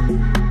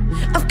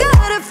 I've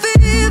got a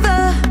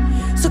fever,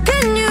 so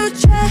can you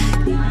check?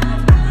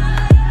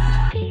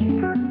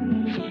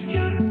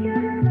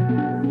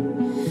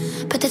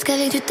 Peut-être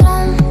qu'avec du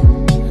temps,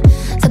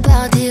 ça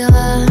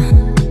partira.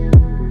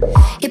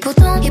 Et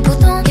pourtant,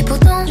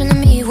 je ne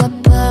m'y vois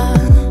pas.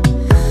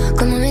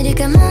 Comme un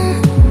médicament,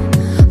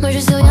 moi je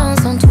suis rien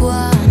sans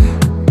toi.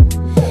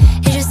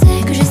 Et je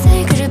sais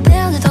que je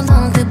perds de temps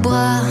dans tes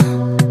bras.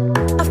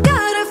 I've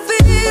got a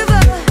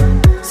fever,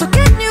 so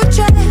can you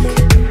check?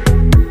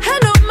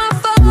 Hand on my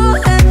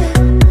forehead,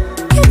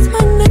 kiss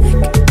my neck.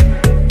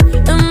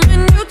 And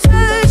when you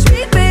touch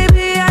me,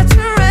 baby, I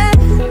turn red.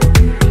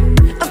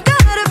 I've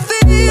got a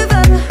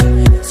fever,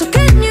 so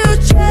can you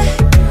check?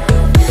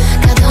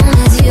 Car dans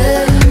mes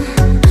yeux,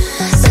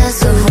 ça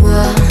se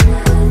voit.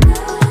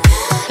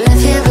 La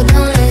fièvre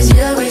dans les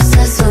yeux, oui,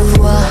 ça se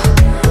voit.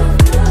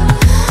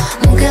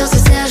 Mon cœur se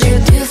serre, j'ai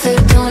du feu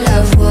dans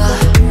la voix.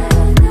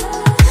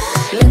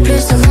 Le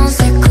plus souvent,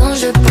 c'est quand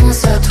je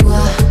pense à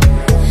toi.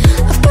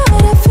 I've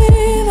got a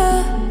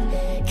fever,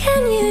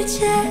 can you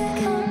check?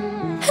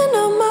 Hand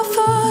on my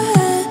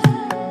forehead,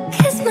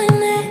 kiss my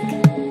neck.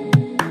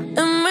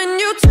 And when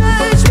you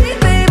touch me,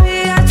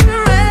 baby, I turn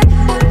red.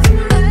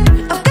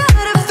 I've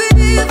got a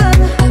fever,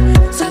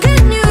 so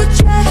can you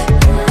check?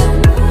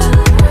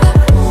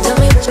 Tell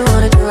me what you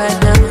wanna do right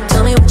now.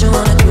 Tell me what you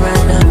wanna do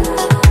right now.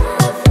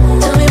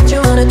 Tell me what you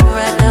wanna do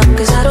right now,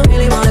 'cause I don't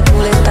really wanna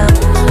cool it down.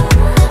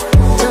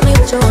 Tell me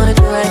what you wanna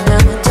do right now.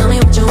 Tell me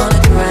what you wanna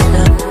do right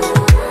now.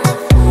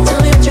 Tell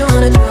me what you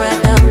wanna do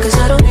right now, 'cause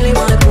I don't really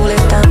wanna cool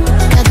it down.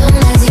 Car dans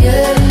mes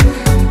yeux,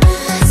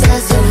 ça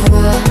se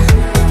voit.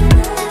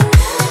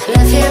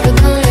 La fièvre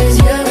dans les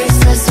yeux, oui,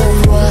 ça se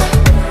voit.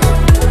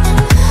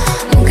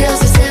 Mon cœur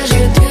se serre,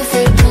 j'ai du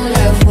feu dans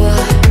la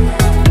voix.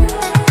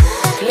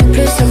 Le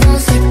plus souvent,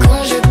 c'est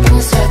quand je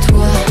pense à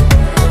toi.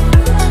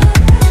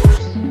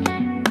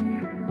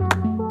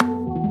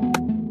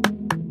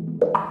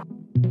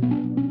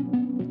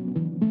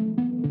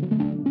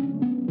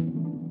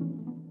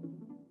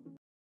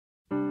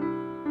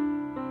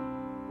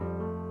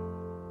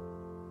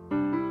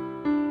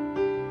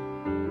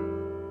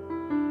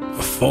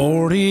 A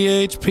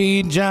 40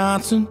 HP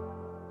Johnson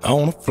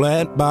on a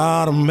flat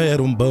bottom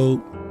metal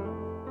boat.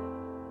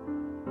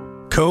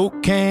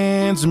 Coke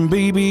cans and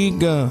BB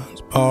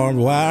guns, barbed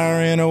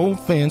wire and old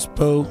fence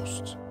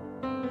posts.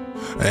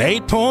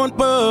 8-point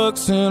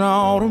bucks in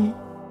autumn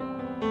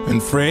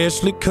and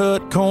freshly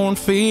cut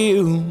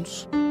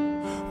cornfields.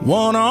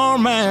 One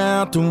arm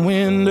out the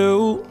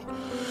window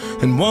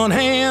and one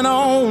hand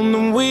on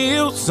the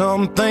wheel.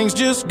 Some things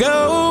just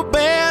go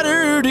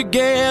better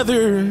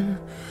together,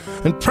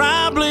 and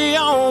probably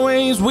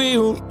always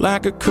will.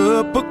 Like a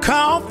cup of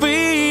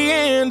coffee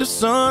and a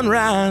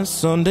sunrise,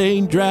 Sunday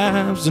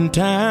drives and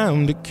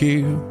time to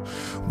kill.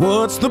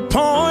 What's the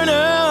point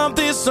of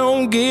this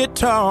old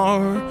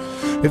guitar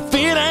if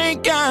it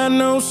ain't got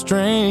no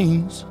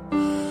strings?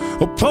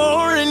 Or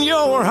pouring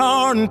your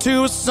heart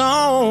into a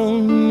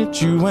song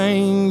that you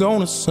ain't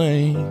gonna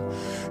sing.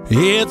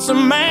 It's a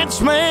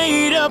match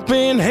made up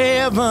in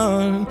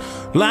heaven,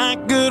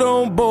 like good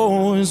old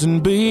boys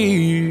and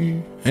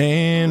beer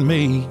and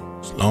me,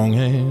 as long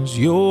as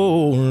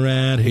you're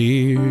right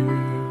here.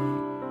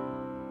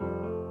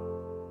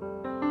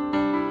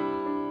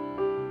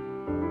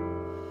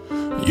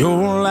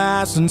 Your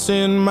license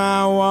in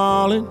my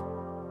wallet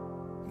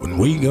when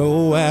we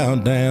go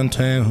out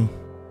downtown.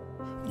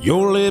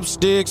 Your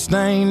lipstick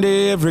stained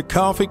every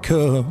coffee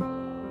cup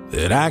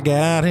that I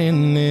got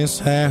in this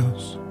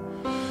house.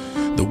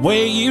 The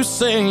way you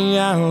say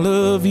I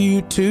love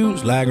you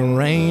too's like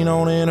rain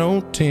on an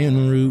old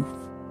tin roof.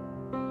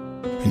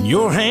 And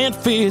your hand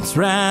fits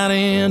right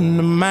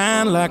into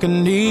mine like a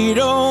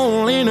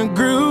needle in a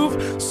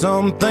groove.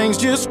 Some things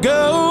just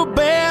go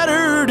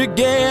better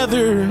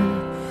together,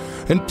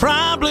 and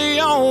probably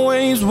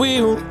always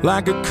will.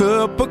 Like a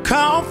cup of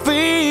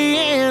coffee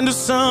and a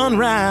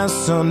sunrise,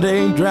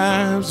 Sunday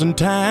drives and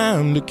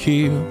time to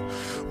kill.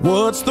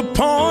 What's the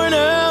point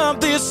of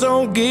this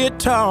old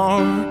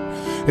guitar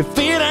if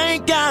it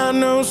ain't got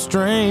no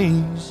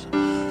strings?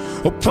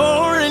 Or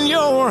pouring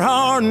your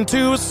heart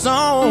into a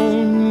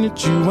song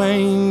that you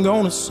ain't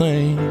gonna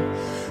sing.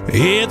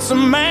 It's a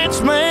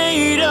match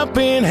made up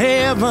in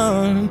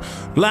heaven,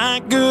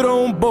 like good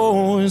old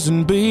boys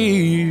and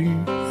beer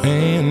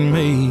and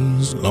me,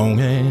 as long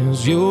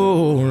as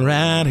you're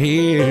right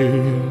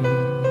here.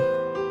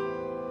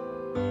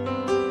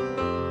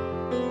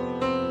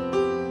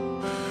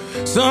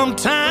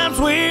 Sometimes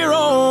we're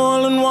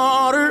oil and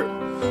water,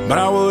 but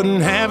I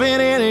wouldn't have it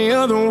any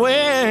other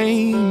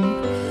way.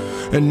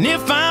 And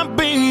if I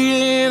beat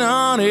being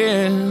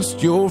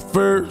honest, your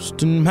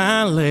first and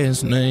my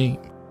last name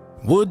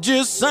would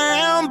just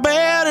sound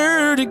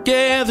better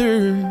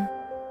together,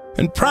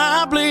 and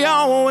probably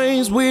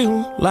always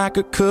will, like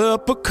a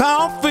cup of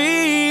coffee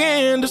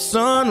and a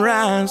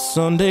sunrise,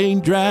 Sunday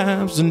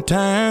drives and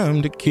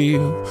time to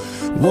kill.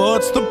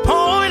 What's the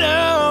point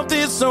of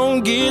this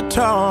old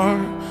guitar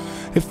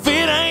if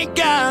it ain't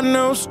got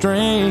no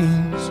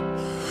strings?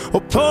 Or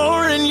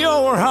pouring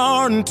your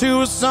heart into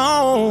a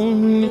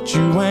song that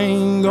you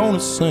ain't gonna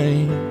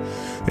sing.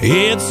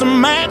 It's a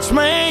match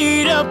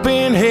made up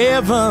in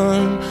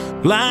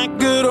heaven, like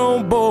good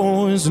old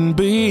boys and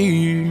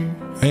beer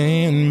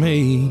and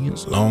me,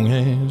 as long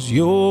as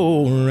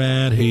you're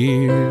right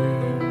here.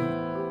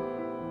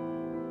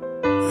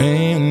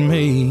 And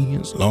me,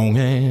 as long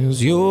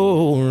as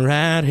you're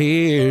right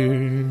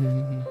here.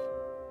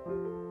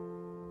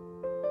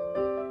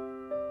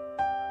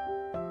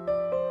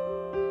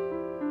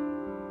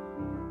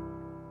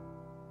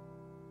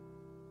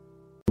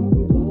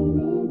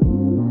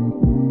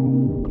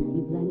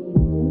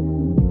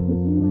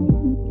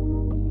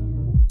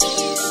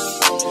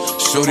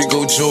 Shorty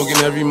go jogging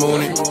every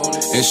morning,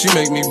 and she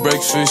make me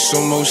breakfast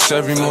almost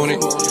every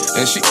morning.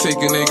 And she take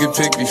a nigga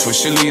pic before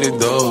she leave the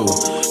door.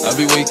 I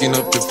be waking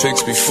up the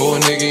pics before a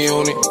nigga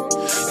on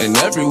it. And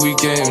every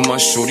weekend my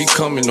shorty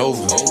coming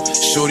over.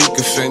 Shorty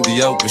can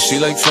Fendi out, but she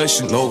like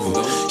flashing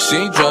over. She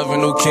ain't driving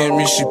no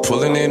Camry, she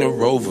pulling in a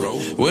Rover.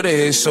 With her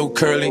hair so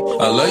curly,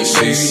 I like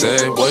she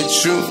said,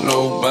 what you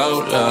know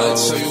about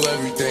us? I tell you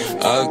everything.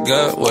 I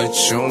got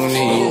what you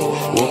need.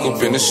 Woke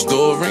up in the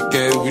store and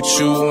get what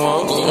you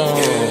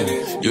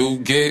want. You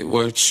get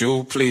what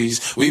you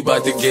please. We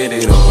bout to get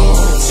it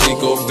on.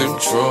 Take off them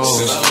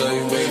drawers.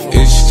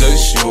 It's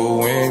just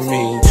you and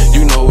me.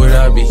 You know what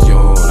I be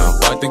on. I'm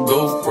about to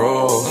go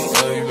raw,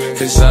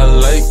 cause I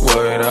like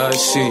what I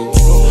see.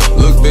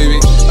 Look baby,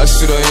 I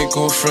said I ain't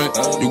gon' front.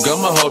 You got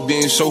my heart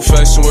beating so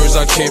fast, some words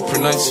I can't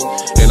pronounce.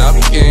 And I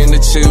be getting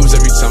the chills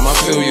every time I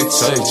feel your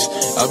touch.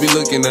 I be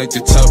looking at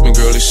the top and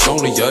girl, it's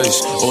only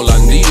us. All I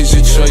need is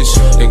your choice.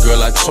 And girl,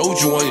 I told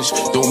you once,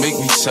 don't make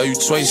me tell you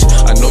twice.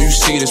 I know you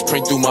see this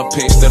print through my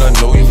pants that I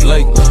know you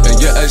like. And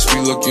your ass be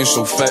looking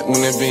so fat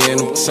when it be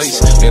in them tights.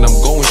 And I'm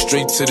going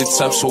straight to the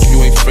top, so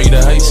you ain't afraid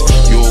of heights.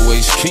 You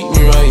always keep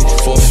me right,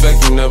 for a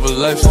fact you never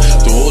left.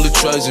 Through all the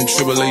trials and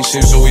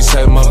tribulations, always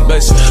had my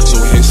best. So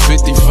here's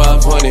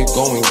 5,500,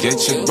 go and get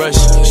your brush.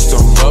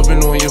 Start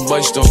rubbing on your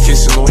butt, start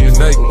kissing on your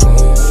neck.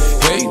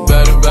 Hate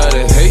about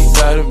it, hate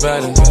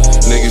about it.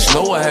 Niggas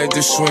know I had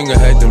to swing, I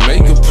had to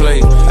make a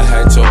play. I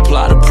had to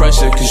apply the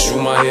pressure, cause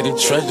you my hidden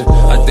treasure.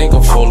 I think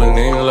I'm falling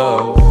in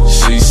love.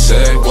 She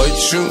said,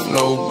 what you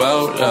know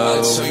about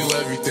us? I tell you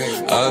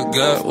everything. I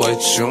got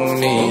what you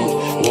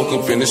need.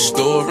 Woke up in the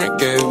store and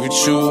get what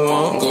you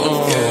want.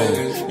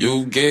 Yeah.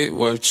 You get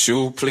what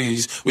you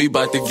please. We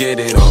bout to get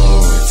it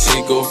on.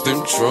 Take off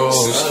them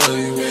drawers.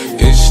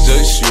 It's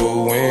just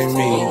you and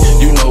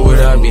me. You know what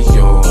I be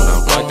on.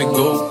 I'm about to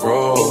go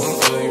raw,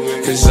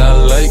 cause I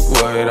like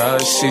what I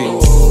see.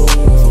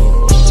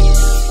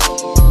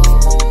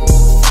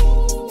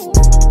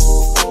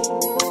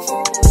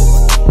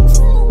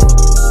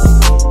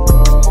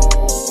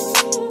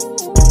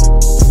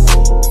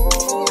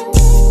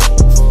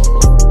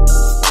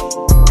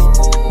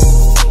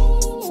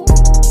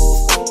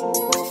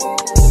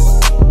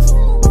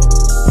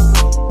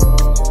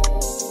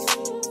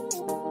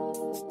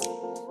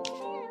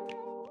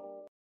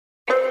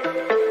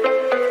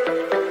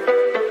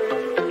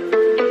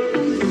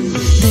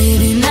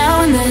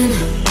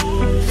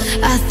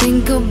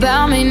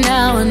 About me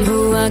now and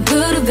who I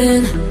could have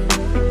been,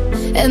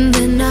 and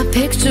then I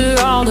picture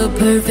all the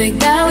perfect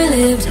that we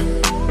lived,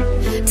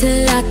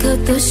 till I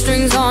cut the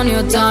strings on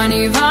your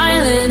tiny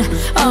violin.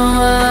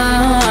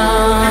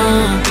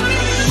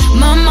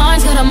 My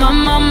mind's got a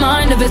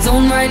mind of its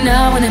own right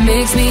now, and it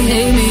makes me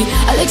hate me.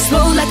 I'll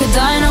explode like a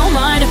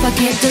dynamite if I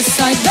can't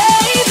decide,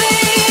 baby.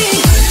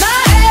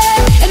 My head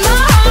and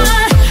my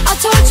heart are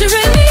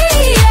torturing me,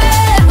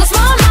 yeah. Lost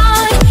my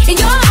mind in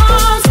your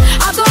arms,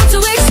 I've gone to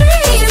extreme.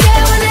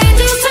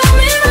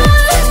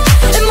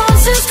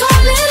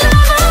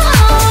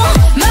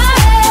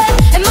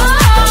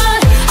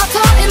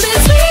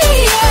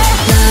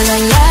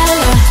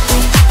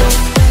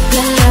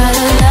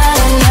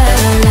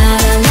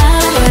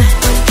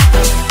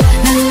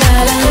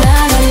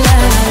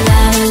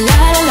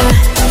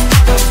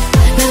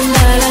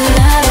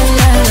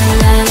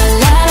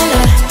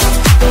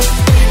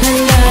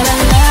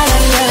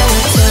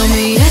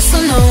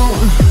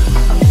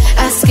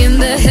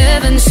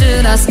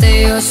 I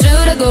stay or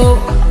should I go?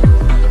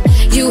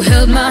 You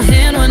held my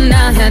hand when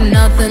I had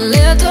nothing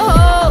left to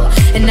hold,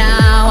 and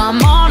now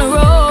I'm on a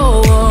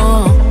roll.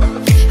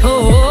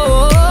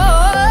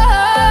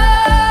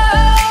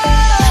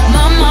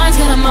 My mind's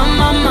got a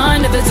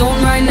mind of its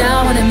own right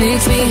now, and it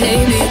makes me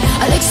hate me.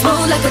 I'll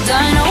explode like a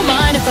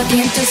dynamite if I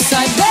can't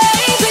decide,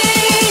 baby.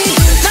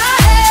 My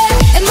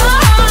head and my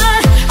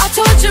heart are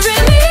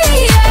torturing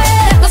me,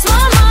 yeah. Lost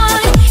my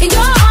mind in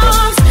your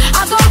arms,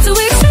 I've gone to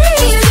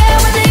extreme, yeah.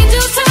 When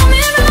angels tell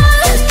me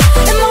run,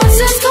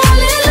 emotions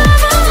calling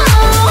love.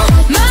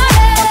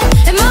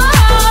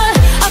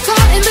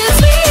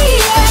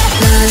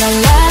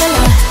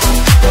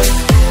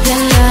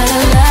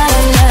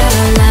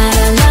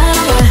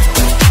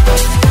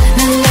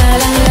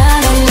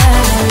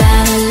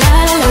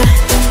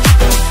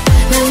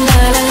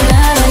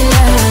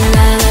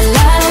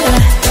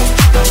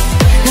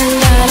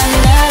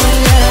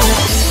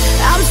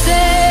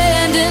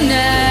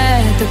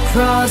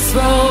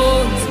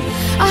 crossroads.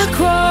 I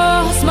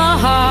cross my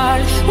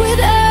heart with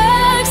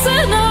X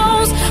and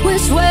O's.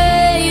 Which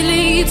way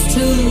leads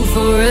to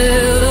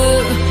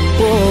forever?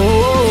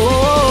 Whoa.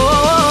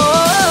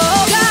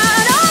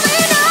 God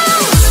only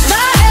knows.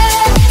 My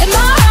head and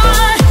my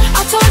heart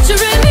are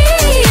torturing me,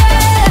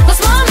 yeah.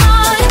 Lost my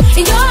mind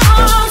in your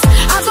arms.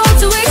 I go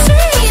to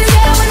extremes,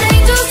 yeah. When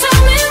angels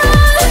tell me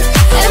run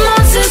and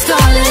monsters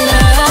calling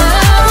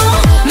out.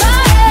 My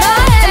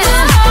head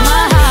and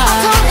my heart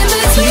are caught in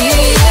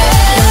between,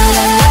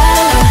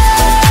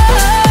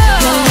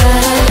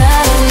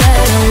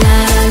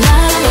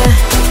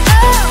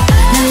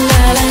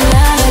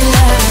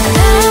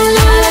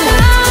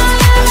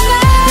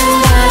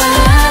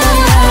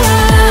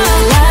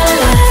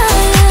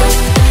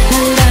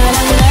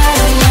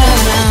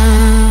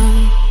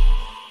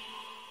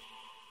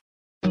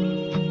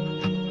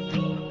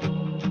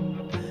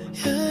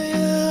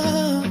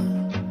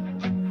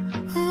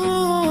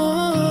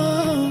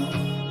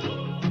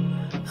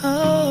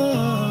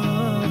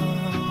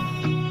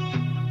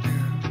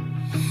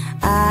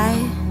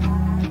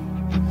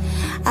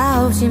 I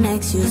hope she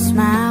makes you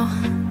smile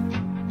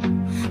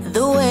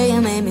the way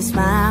you made me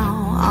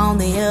smile on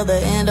the other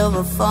end of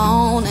a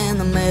phone in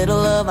the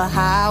middle of a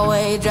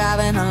highway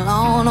driving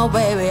alone. Oh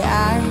baby,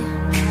 I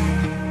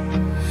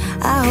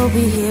hope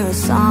you hear a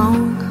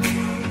song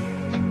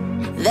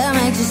that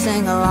makes you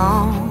sing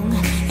along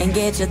and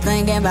get you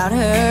thinking about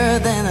her.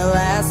 Then the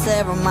last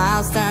several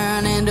miles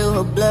turn into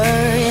a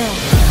blur, yeah.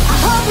 I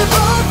hope you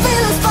both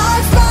feel the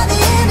sparks by the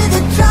end of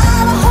the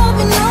drive. I hope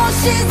you know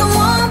she's the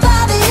one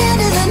by the end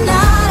of the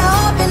night. I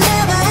hope you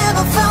never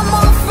ever felt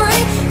more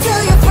free.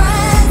 Tell your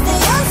friends that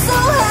you're so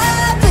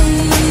happy.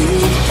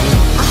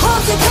 I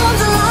hope she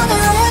comes along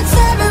and wrecks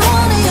every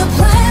one of your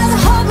plans. I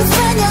hope you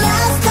spend your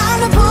last time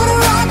to put a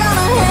rock on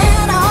her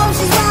hand. I hope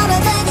she's louder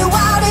than your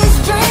wildest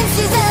dreams.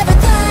 She's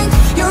everything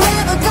you're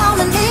ever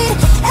gonna need.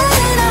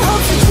 And I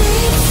hope she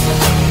cheats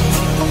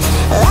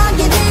like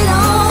you did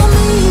on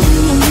me.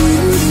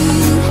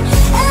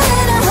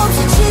 And I hope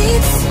she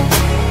cheats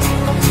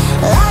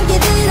like you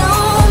did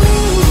on me.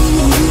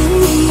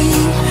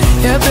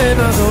 Yeah, babe,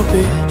 I hope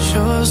he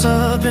shows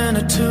up in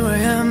a 2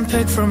 a.m.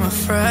 pic from a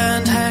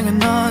friend,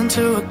 hanging on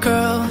to a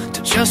girl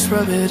to just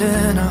rub it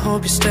in. I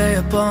hope you stay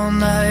up all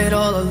night,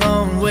 all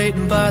alone,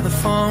 waiting by the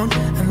phone,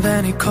 and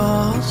then he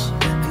calls.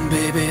 And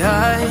baby,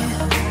 I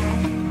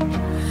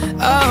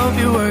hope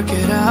you work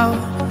it out.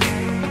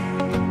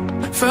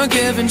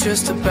 Forgiven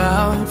just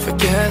about,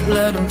 forget,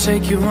 let him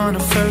take you on a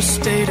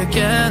first date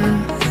again.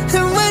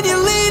 And when you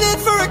lean in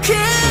for a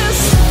kiss,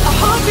 I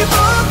hope you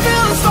both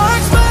feel the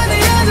sparks by the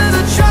end of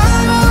the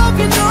drive. I hope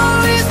you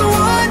know he's the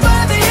one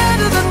by the end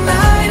of the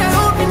night. I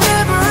hope you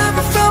never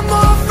ever felt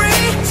more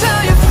free.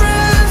 Tell your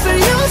friends that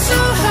you're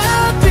so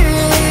happy.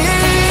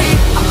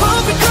 I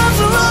hope he comes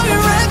along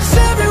and wrecks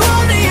every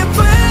one of your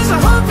plans. I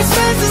hope he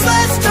spends his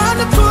last time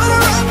to put a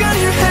rock on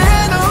your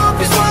hand. I hope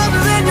he's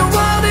wilder than your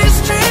wildest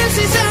dreams.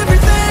 He's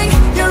everything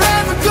you're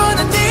ever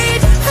gonna need.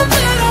 And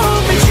then I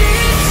hope he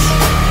cheats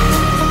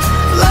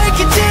like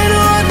you did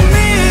on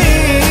me.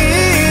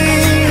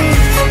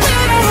 And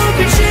then I hope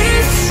he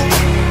cheats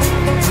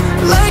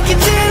like you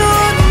did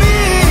on me.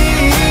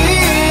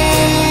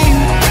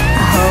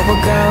 I hope a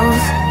girl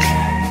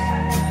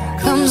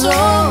comes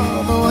all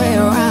the way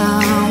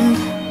around.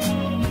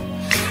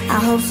 I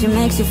hope she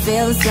makes you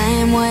feel the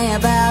same way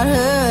about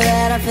her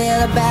that I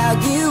feel about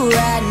you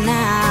right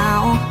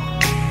now.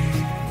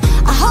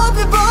 I hope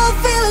you both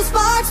feel the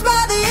sparks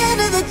by the end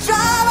of the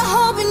drive. I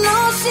hope you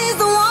know she's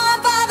the one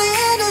by the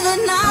end of the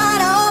night.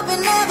 I hope you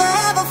never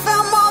ever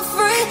felt more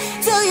free.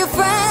 Tell your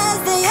friends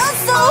that you're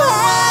so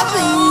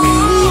happy.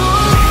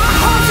 I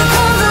hope she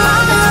comes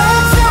along and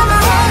wrecks every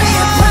one of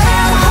your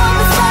plans. I hope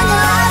you spend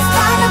your last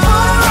time to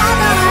put a rock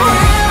on her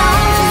hand. I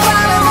hope she's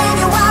wilder than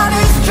your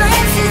wildest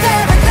dreams. She's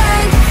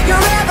everything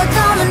you're ever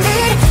gonna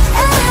need.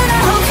 And I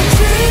hope she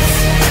treats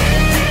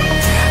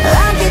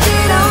like you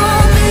did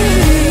on me.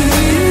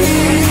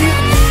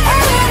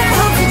 And I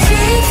hope she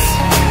treats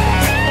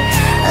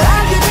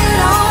like you did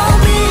on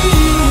me.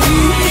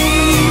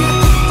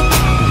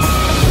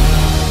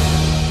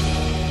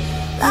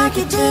 Like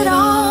you did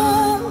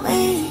on me.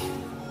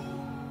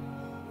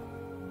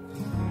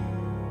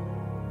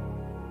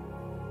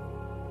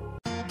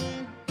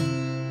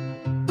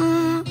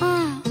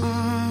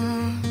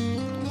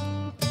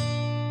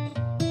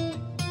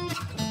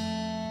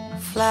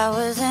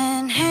 Flowers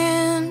in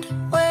hand,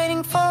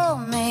 waiting for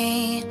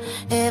me.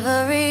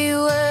 Every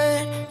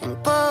word in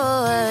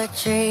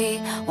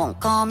poetry won't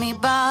call me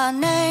by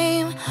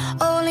name,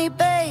 only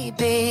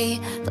baby.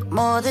 The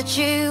more that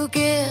you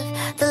give,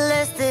 the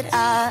less that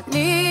I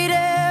need.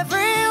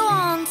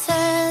 Everyone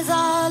says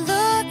I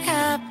look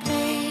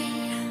happy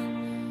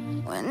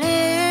when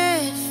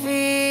it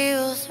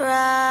feels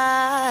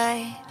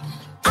right.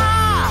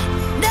 I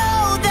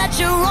know that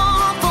you're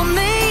wrong for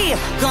me.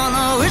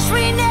 Gonna wish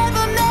we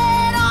never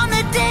met on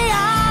the day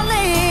I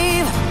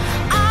leave.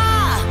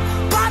 I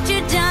brought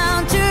you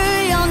down to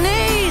your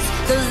knees,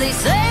 'cause they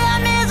say that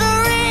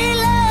misery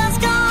loves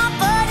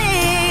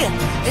company.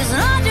 It's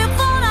not your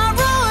fault I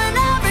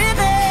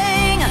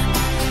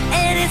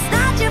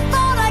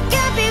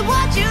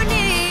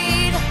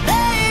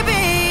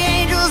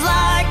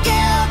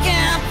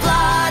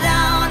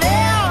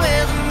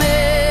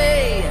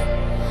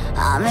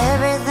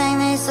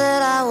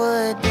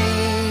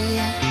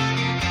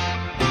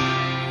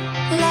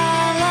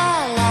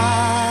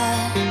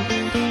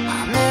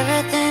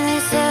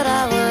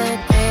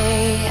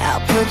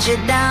you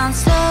down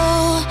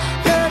slow,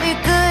 love you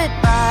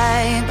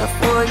goodbye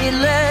before you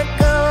let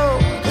go.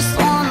 Just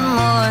one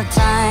more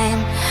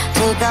time,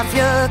 take off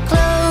your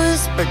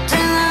clothes,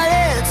 pretend that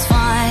it's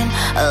fine.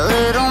 A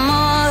little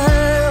more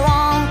hurt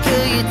won't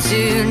kill you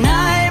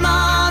tonight.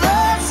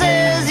 Mama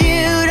says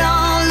you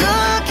don't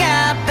look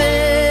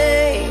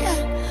happy.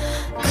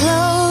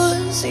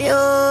 Close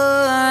your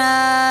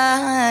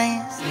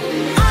eyes.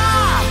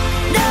 I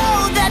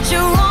know that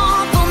you're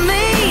wrong for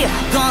me.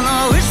 Gonna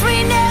wish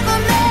we never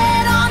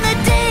met on the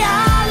day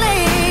I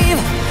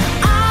leave.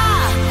 I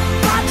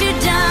brought you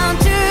down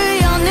to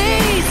your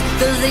knees,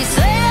 'cause they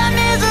say that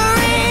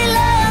misery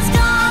loves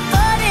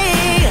company.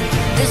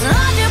 It's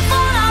not your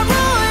fault I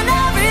ruined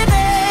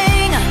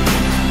everything,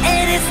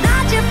 and it's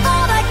not your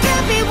fault I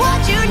can't be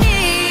what you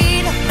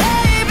need.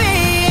 Baby,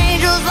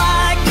 angels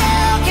like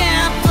you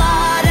can't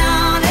fly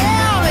down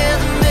here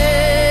with me.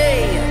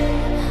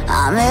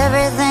 I'm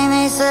everything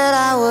they said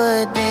I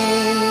would be.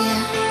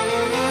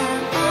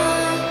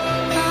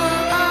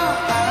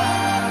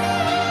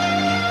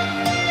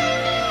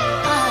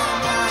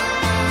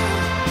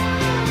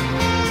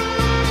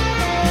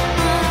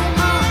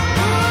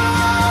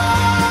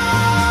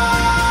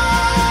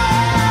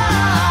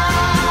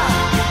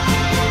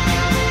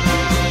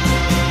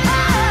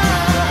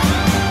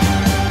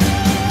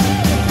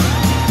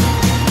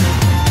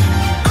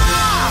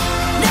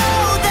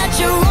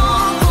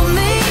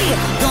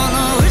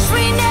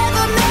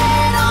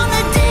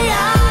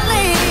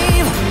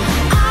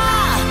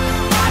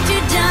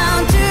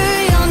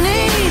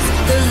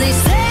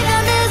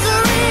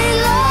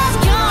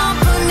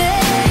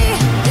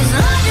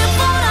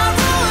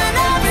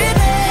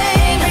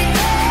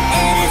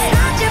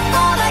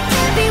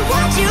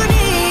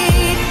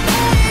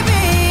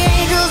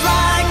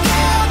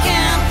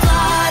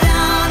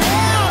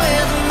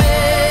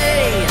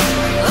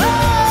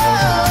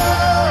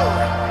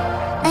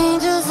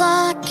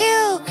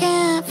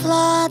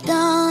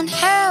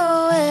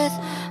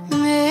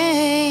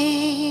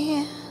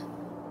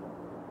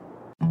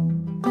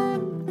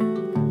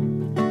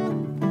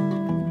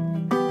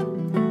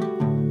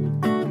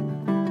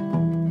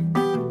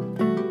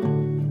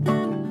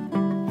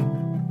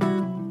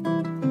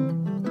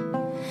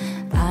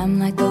 I'm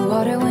like the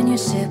water when your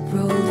ship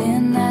rolled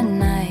in that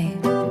night.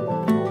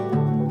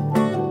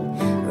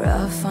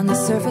 Rough on the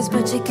surface,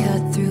 but you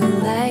cut through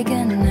like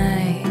a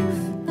knife.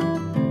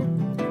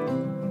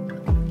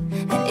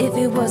 And if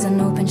it was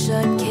an open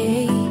shut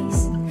case,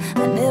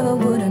 I never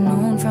would have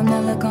known from the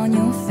look on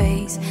your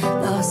face.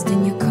 Lost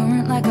in your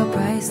current like a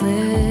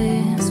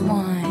priceless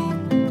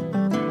wine.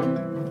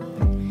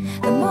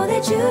 The more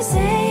that you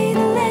say,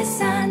 the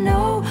less I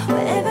know.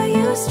 Wherever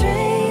you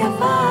stray, I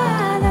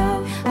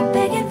follow. I'm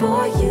begging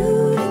for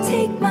you to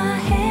take my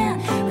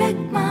hand, wreck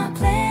my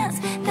plans,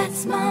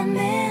 that's my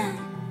man.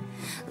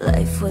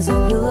 Life was a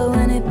willow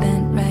and it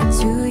bent right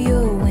to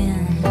your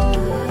wind.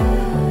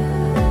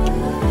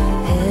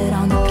 Head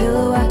on the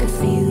pillow, I could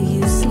feel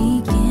you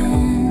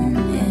sneaking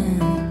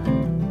in,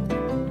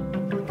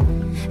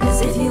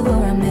 as if you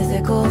were a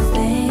mythical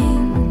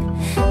thing,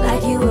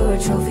 like you were a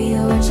trophy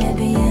or a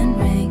champion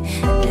ring.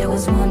 And there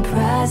was one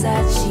prize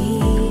I'd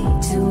cheat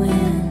to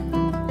win.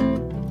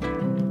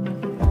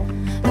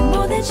 The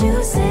more that you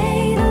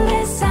say, the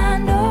less I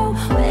know.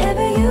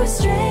 Wherever you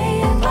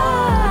stray, I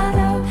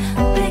follow.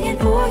 I'm begging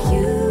for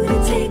you to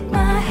take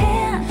my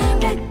hand,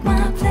 wreck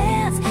my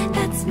plans,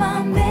 that's my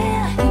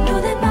man. You know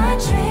that my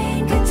train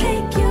could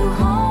take you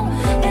home,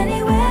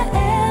 anywhere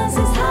else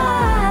is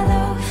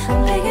hollow. I'm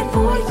begging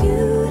for you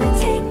to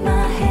take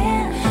my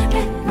hand,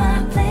 wreck my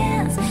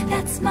plans,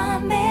 that's my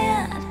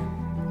man.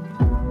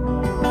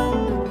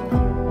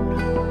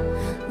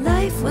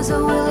 Life was a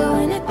willow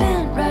and it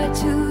bent right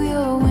to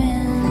your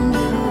wind.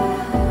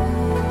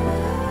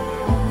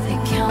 They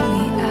count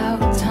me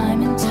out time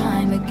and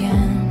time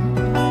again.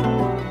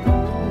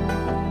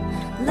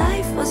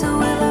 Life was a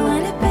willow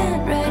and it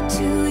bent right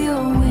to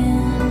your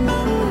wind.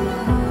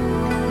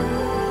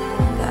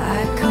 But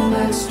I come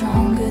back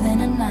stronger than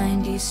a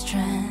 90s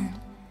trend.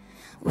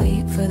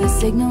 Wait for the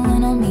signal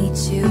and I'll meet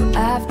you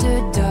after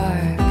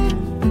dark.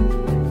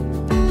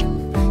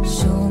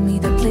 Show me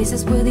the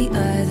places where the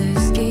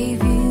others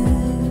gave you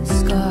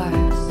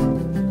scars.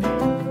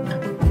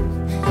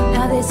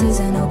 Now this is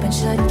an open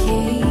shut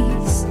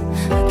case.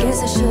 I guess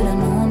I should have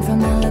known from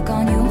the look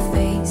on your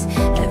face.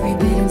 Every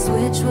bait and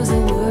switch was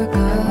a work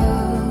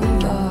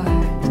of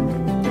art.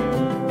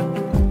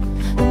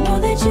 The more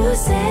that you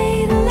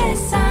say, the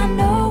less I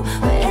know.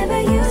 Wherever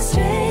you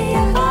stray,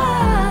 I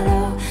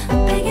follow. I'm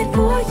begging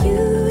for you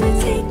to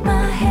take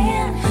my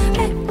hand,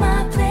 wreck my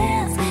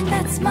plans,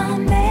 that's my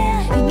man.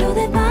 You know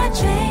that my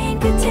train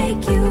could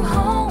take you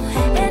home,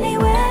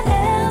 anywhere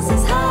else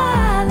is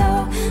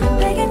hollow. I'm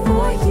begging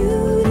for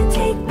you to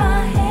take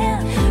my hand,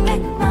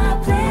 wreck my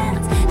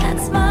plans,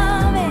 that's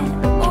my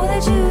man. The more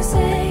that you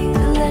say,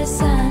 the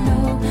less I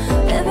know.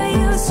 Wherever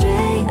you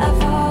stray, I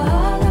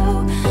follow.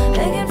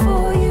 Begging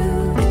for you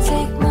to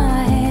take my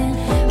hand,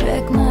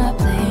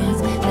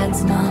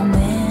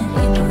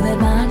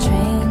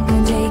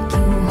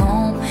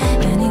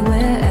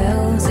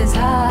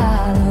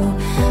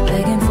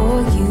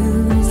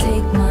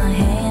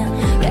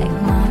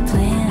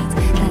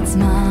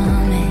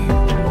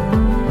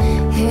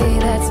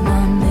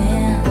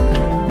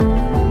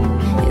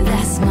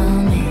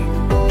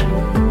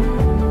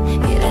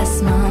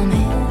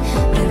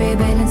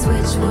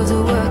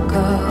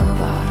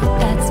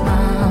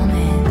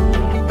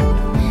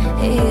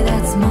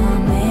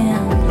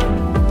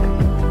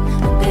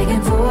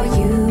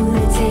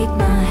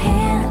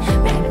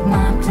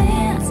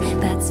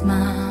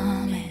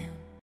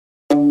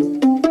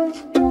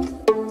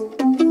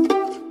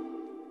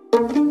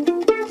 Heaven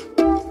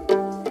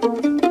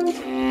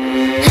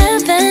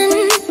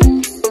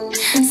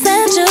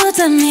sent you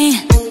to me.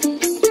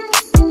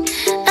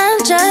 I'm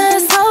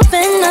just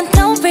hoping I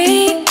don't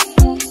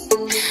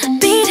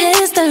repeat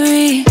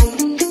history.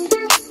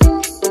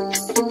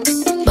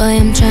 Boy,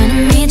 I'm trying to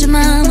meet your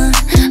mama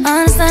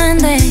on a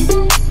Sunday.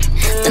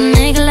 The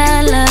nigga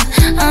I love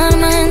on a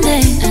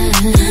Monday.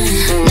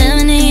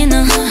 Never need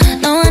no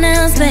one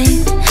else,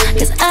 babe.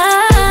 'Cause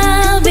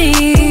I'll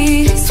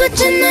be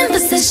switching in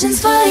positions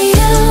for you.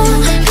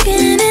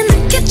 Cooking in the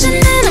kitchen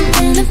and I'm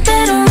in the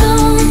bedroom.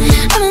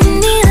 I'ma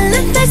need a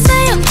lift, they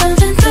say I'm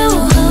pumping through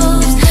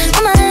holes.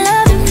 I'm my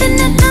love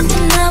infinite,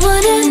 nothing I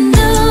wouldn't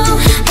do,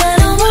 that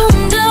I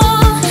won't do.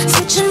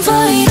 Switching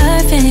for you.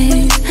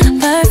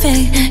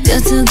 Perfect,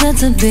 too good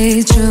to be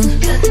true.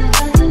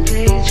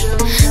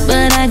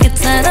 But I get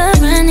tired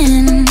of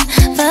running.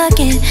 Fuck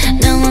it,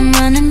 now I'm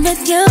running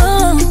with you.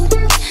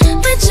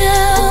 With you.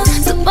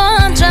 So boy,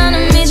 I'm trying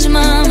to meet your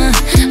mama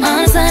on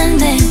a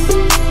Sunday.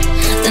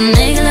 The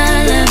nigga I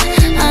love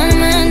on a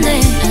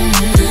Monday.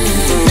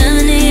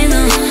 Never need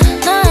no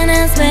one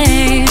else,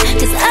 babe.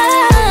 'Cause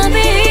I'll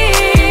be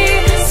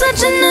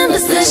switching the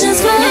positions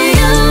for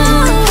you.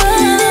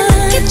 In the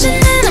kitchen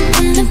and I'm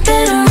in the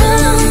bedroom.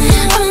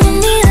 I'ma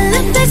need a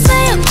lift, they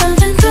say I'm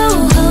pumping through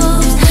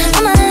holes.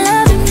 I'm my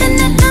love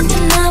infinite,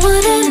 nothing I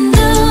wouldn't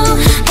do,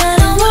 that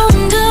I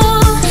won't do.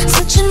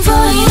 Switching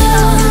for you.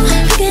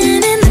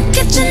 Cooking in the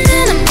kitchen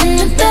and I'm in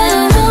the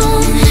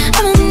bedroom.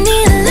 I'ma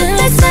need a lift,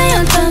 they say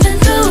I'm pumping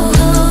through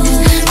holes.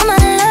 I'm my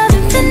love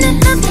infinite,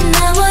 nothing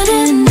I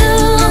wouldn't do,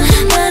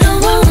 that I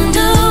won't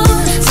do.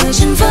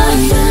 Switching for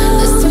you.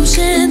 There's some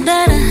shit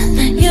that I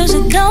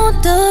usually don't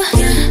do,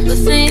 but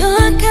for you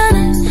I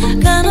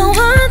kinda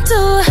want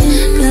to.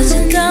 'Cause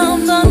you're down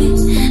for me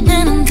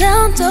and I'm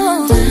down too.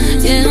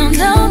 Yeah, I'm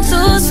down to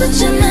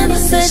switching my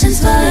positions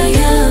for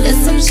you.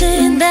 There's some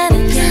shit that I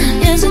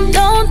usually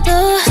don't do,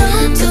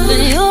 but for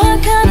you I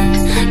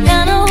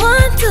kinda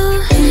want to.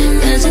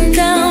 'Cause you're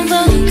down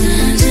for me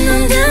and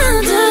I'm down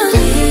too.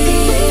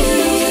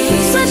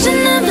 Switching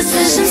my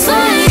positions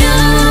for you.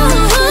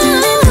 In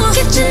the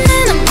kitchen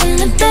and I'm in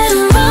the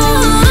bedroom.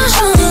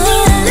 I'ma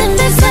need a lift,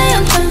 they say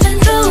I'm pumping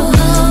through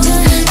holes.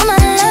 I'm my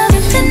love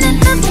infinite,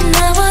 nothing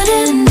I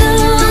wouldn't do,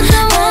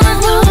 that I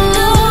won't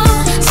do.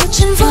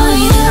 Switching for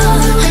you.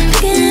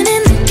 Cooking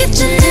in the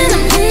kitchen and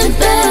I'm in the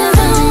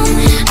bedroom.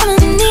 I'ma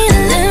need a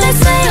lift, they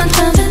say I'm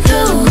pumping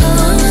through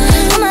holes.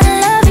 I'm my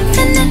love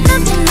infinite,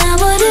 nothing I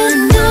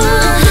wouldn't do,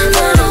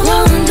 that I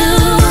won't do.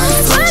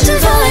 Switching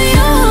for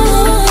you.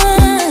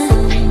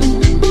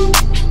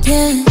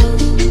 Yeah.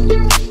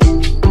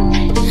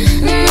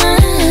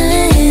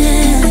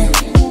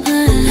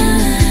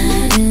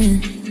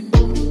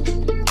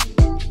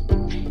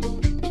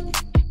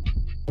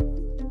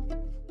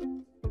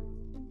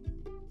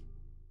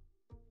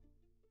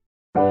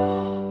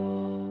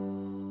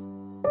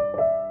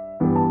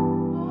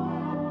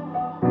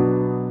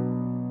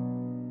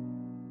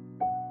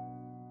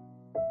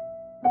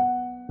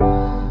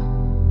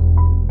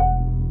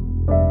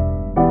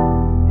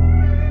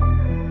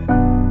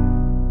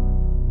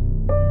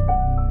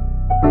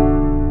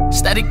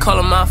 Steady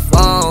calling my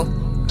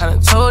phone. I done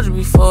told you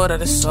before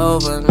that it's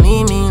over.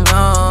 Leave me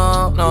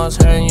alone. No, it's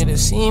hurting you to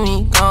see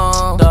me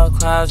gone. Dark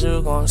clouds,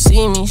 you gon'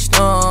 see me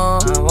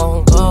storm. I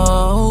won't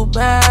go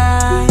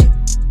back,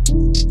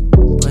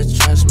 but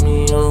trust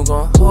me, you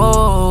gon'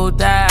 hold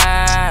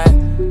that.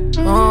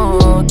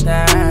 Hold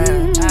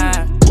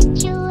that.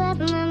 Get you up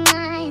my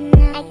mind.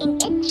 I can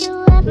get you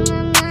up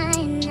my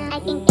mind. I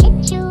can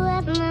get you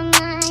up my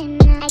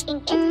mind. I can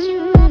get you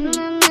up my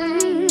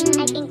mind.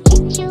 I can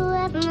get you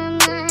up my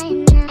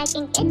mind. I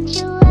can get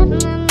you up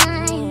my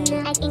mind.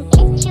 I can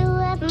get you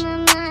up my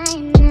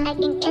mind. I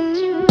can get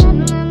you up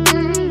my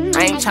mind. I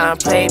ain't tryna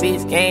play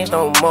these games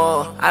no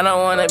more. I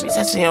don't wanna be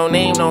touching your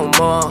name no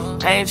more.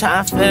 I ain't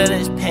tryna feel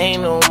this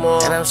pain no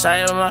more. And I'm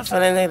sorry, but my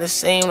feelings ain't the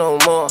same no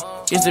more.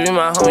 Used to be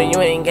my homie, you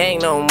ain't gang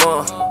no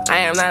more. I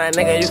am not a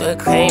nigga you could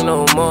claim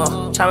no more.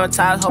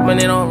 Traumatized, hoping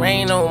it don't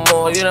rain no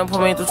more. You done put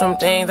me through some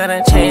things that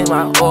done changed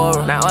my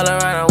aura. Now all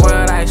around the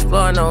world I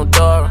explore no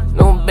door.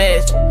 New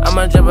bitch,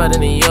 I'ma drip out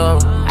in the Euro.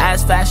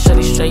 Ass fast,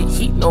 shorty straight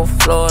heat, no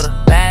Florida.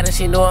 Bad and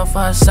she doing for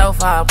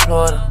herself, I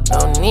applaud her.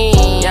 No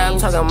need, yeah, I'm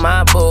talking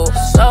my boo.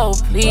 So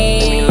please,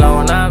 leave me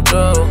alone, I'm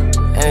through.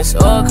 And it's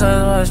all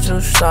cause once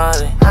you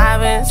started, I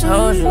been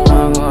told you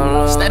I'm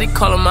gonna lose. Steady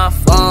calling my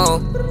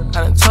phone. I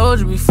done told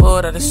you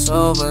before that it's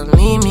over.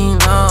 Leave me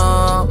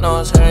alone. No,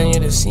 it's hurting you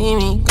to see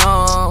me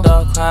gone.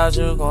 Dark clouds,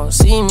 you gon'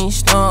 see me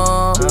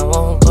storm. I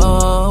won't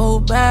go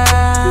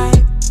back,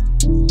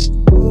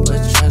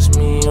 but trust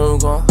me, you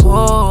gon'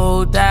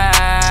 hold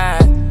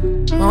that.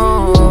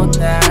 Hold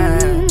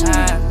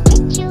that.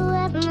 Get you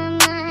up my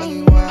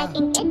mind. I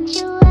can get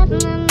you up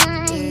my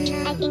mind.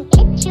 I can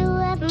get you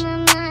up my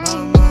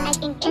mind. I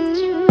can get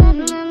you up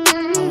my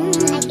mind.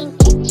 I can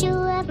get you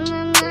up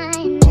my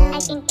mind. I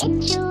can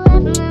get you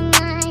up my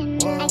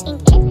mind. I can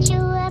get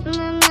you up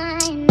my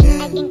mind. I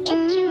can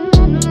get you up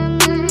my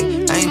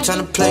mind. I ain't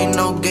tryna play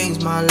no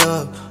games, my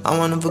love. I'm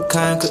one of a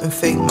kind, couldn't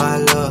fake my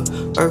love.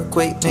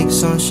 Earthquake makes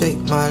some shake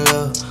my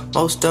love.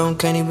 Most of them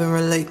can't even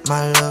relate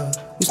my love.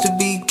 Used to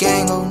be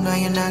gang, oh now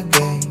you're not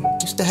gang.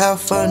 Used to have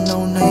fun,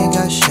 oh now you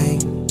got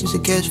shame. Used to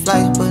catch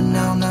flights, but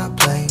now I'm not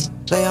playing.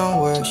 Play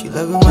on words, she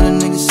love it when a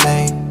nigga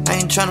sing. I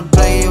ain't tryna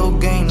play your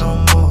game no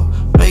more.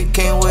 No, you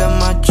can't wear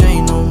my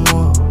chain no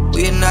more.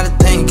 We are not a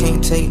thing,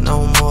 can't take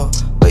no more.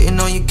 Waiting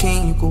on your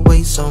king, you could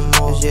wait some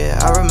more. Yeah,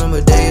 I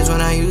remember days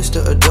when I used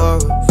to adore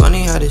her.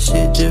 Funny how this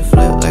shit just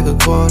flipped like a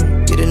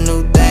quarter. Get a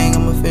new thing,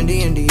 I'm a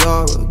Fendi and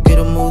Dior. Get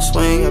a mood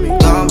swing, I'll be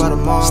gone by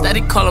tomorrow.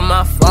 Steady calling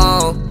my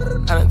phone.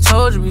 I done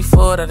told you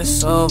before that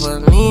it's over.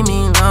 Leave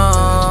me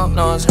alone.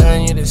 No, it's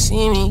hurting you to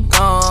see me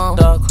gone.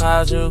 Dark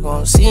clouds, you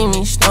gon' see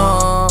me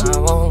storm. I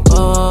won't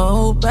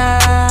go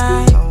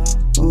back,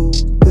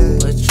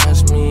 but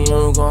trust me,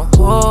 you gon'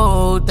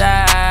 hold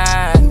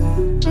that.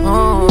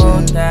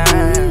 Hold that.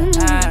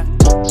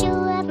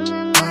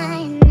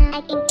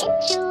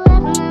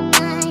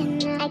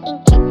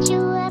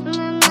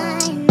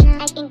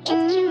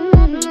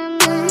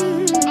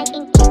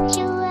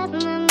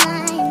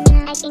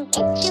 I can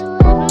get you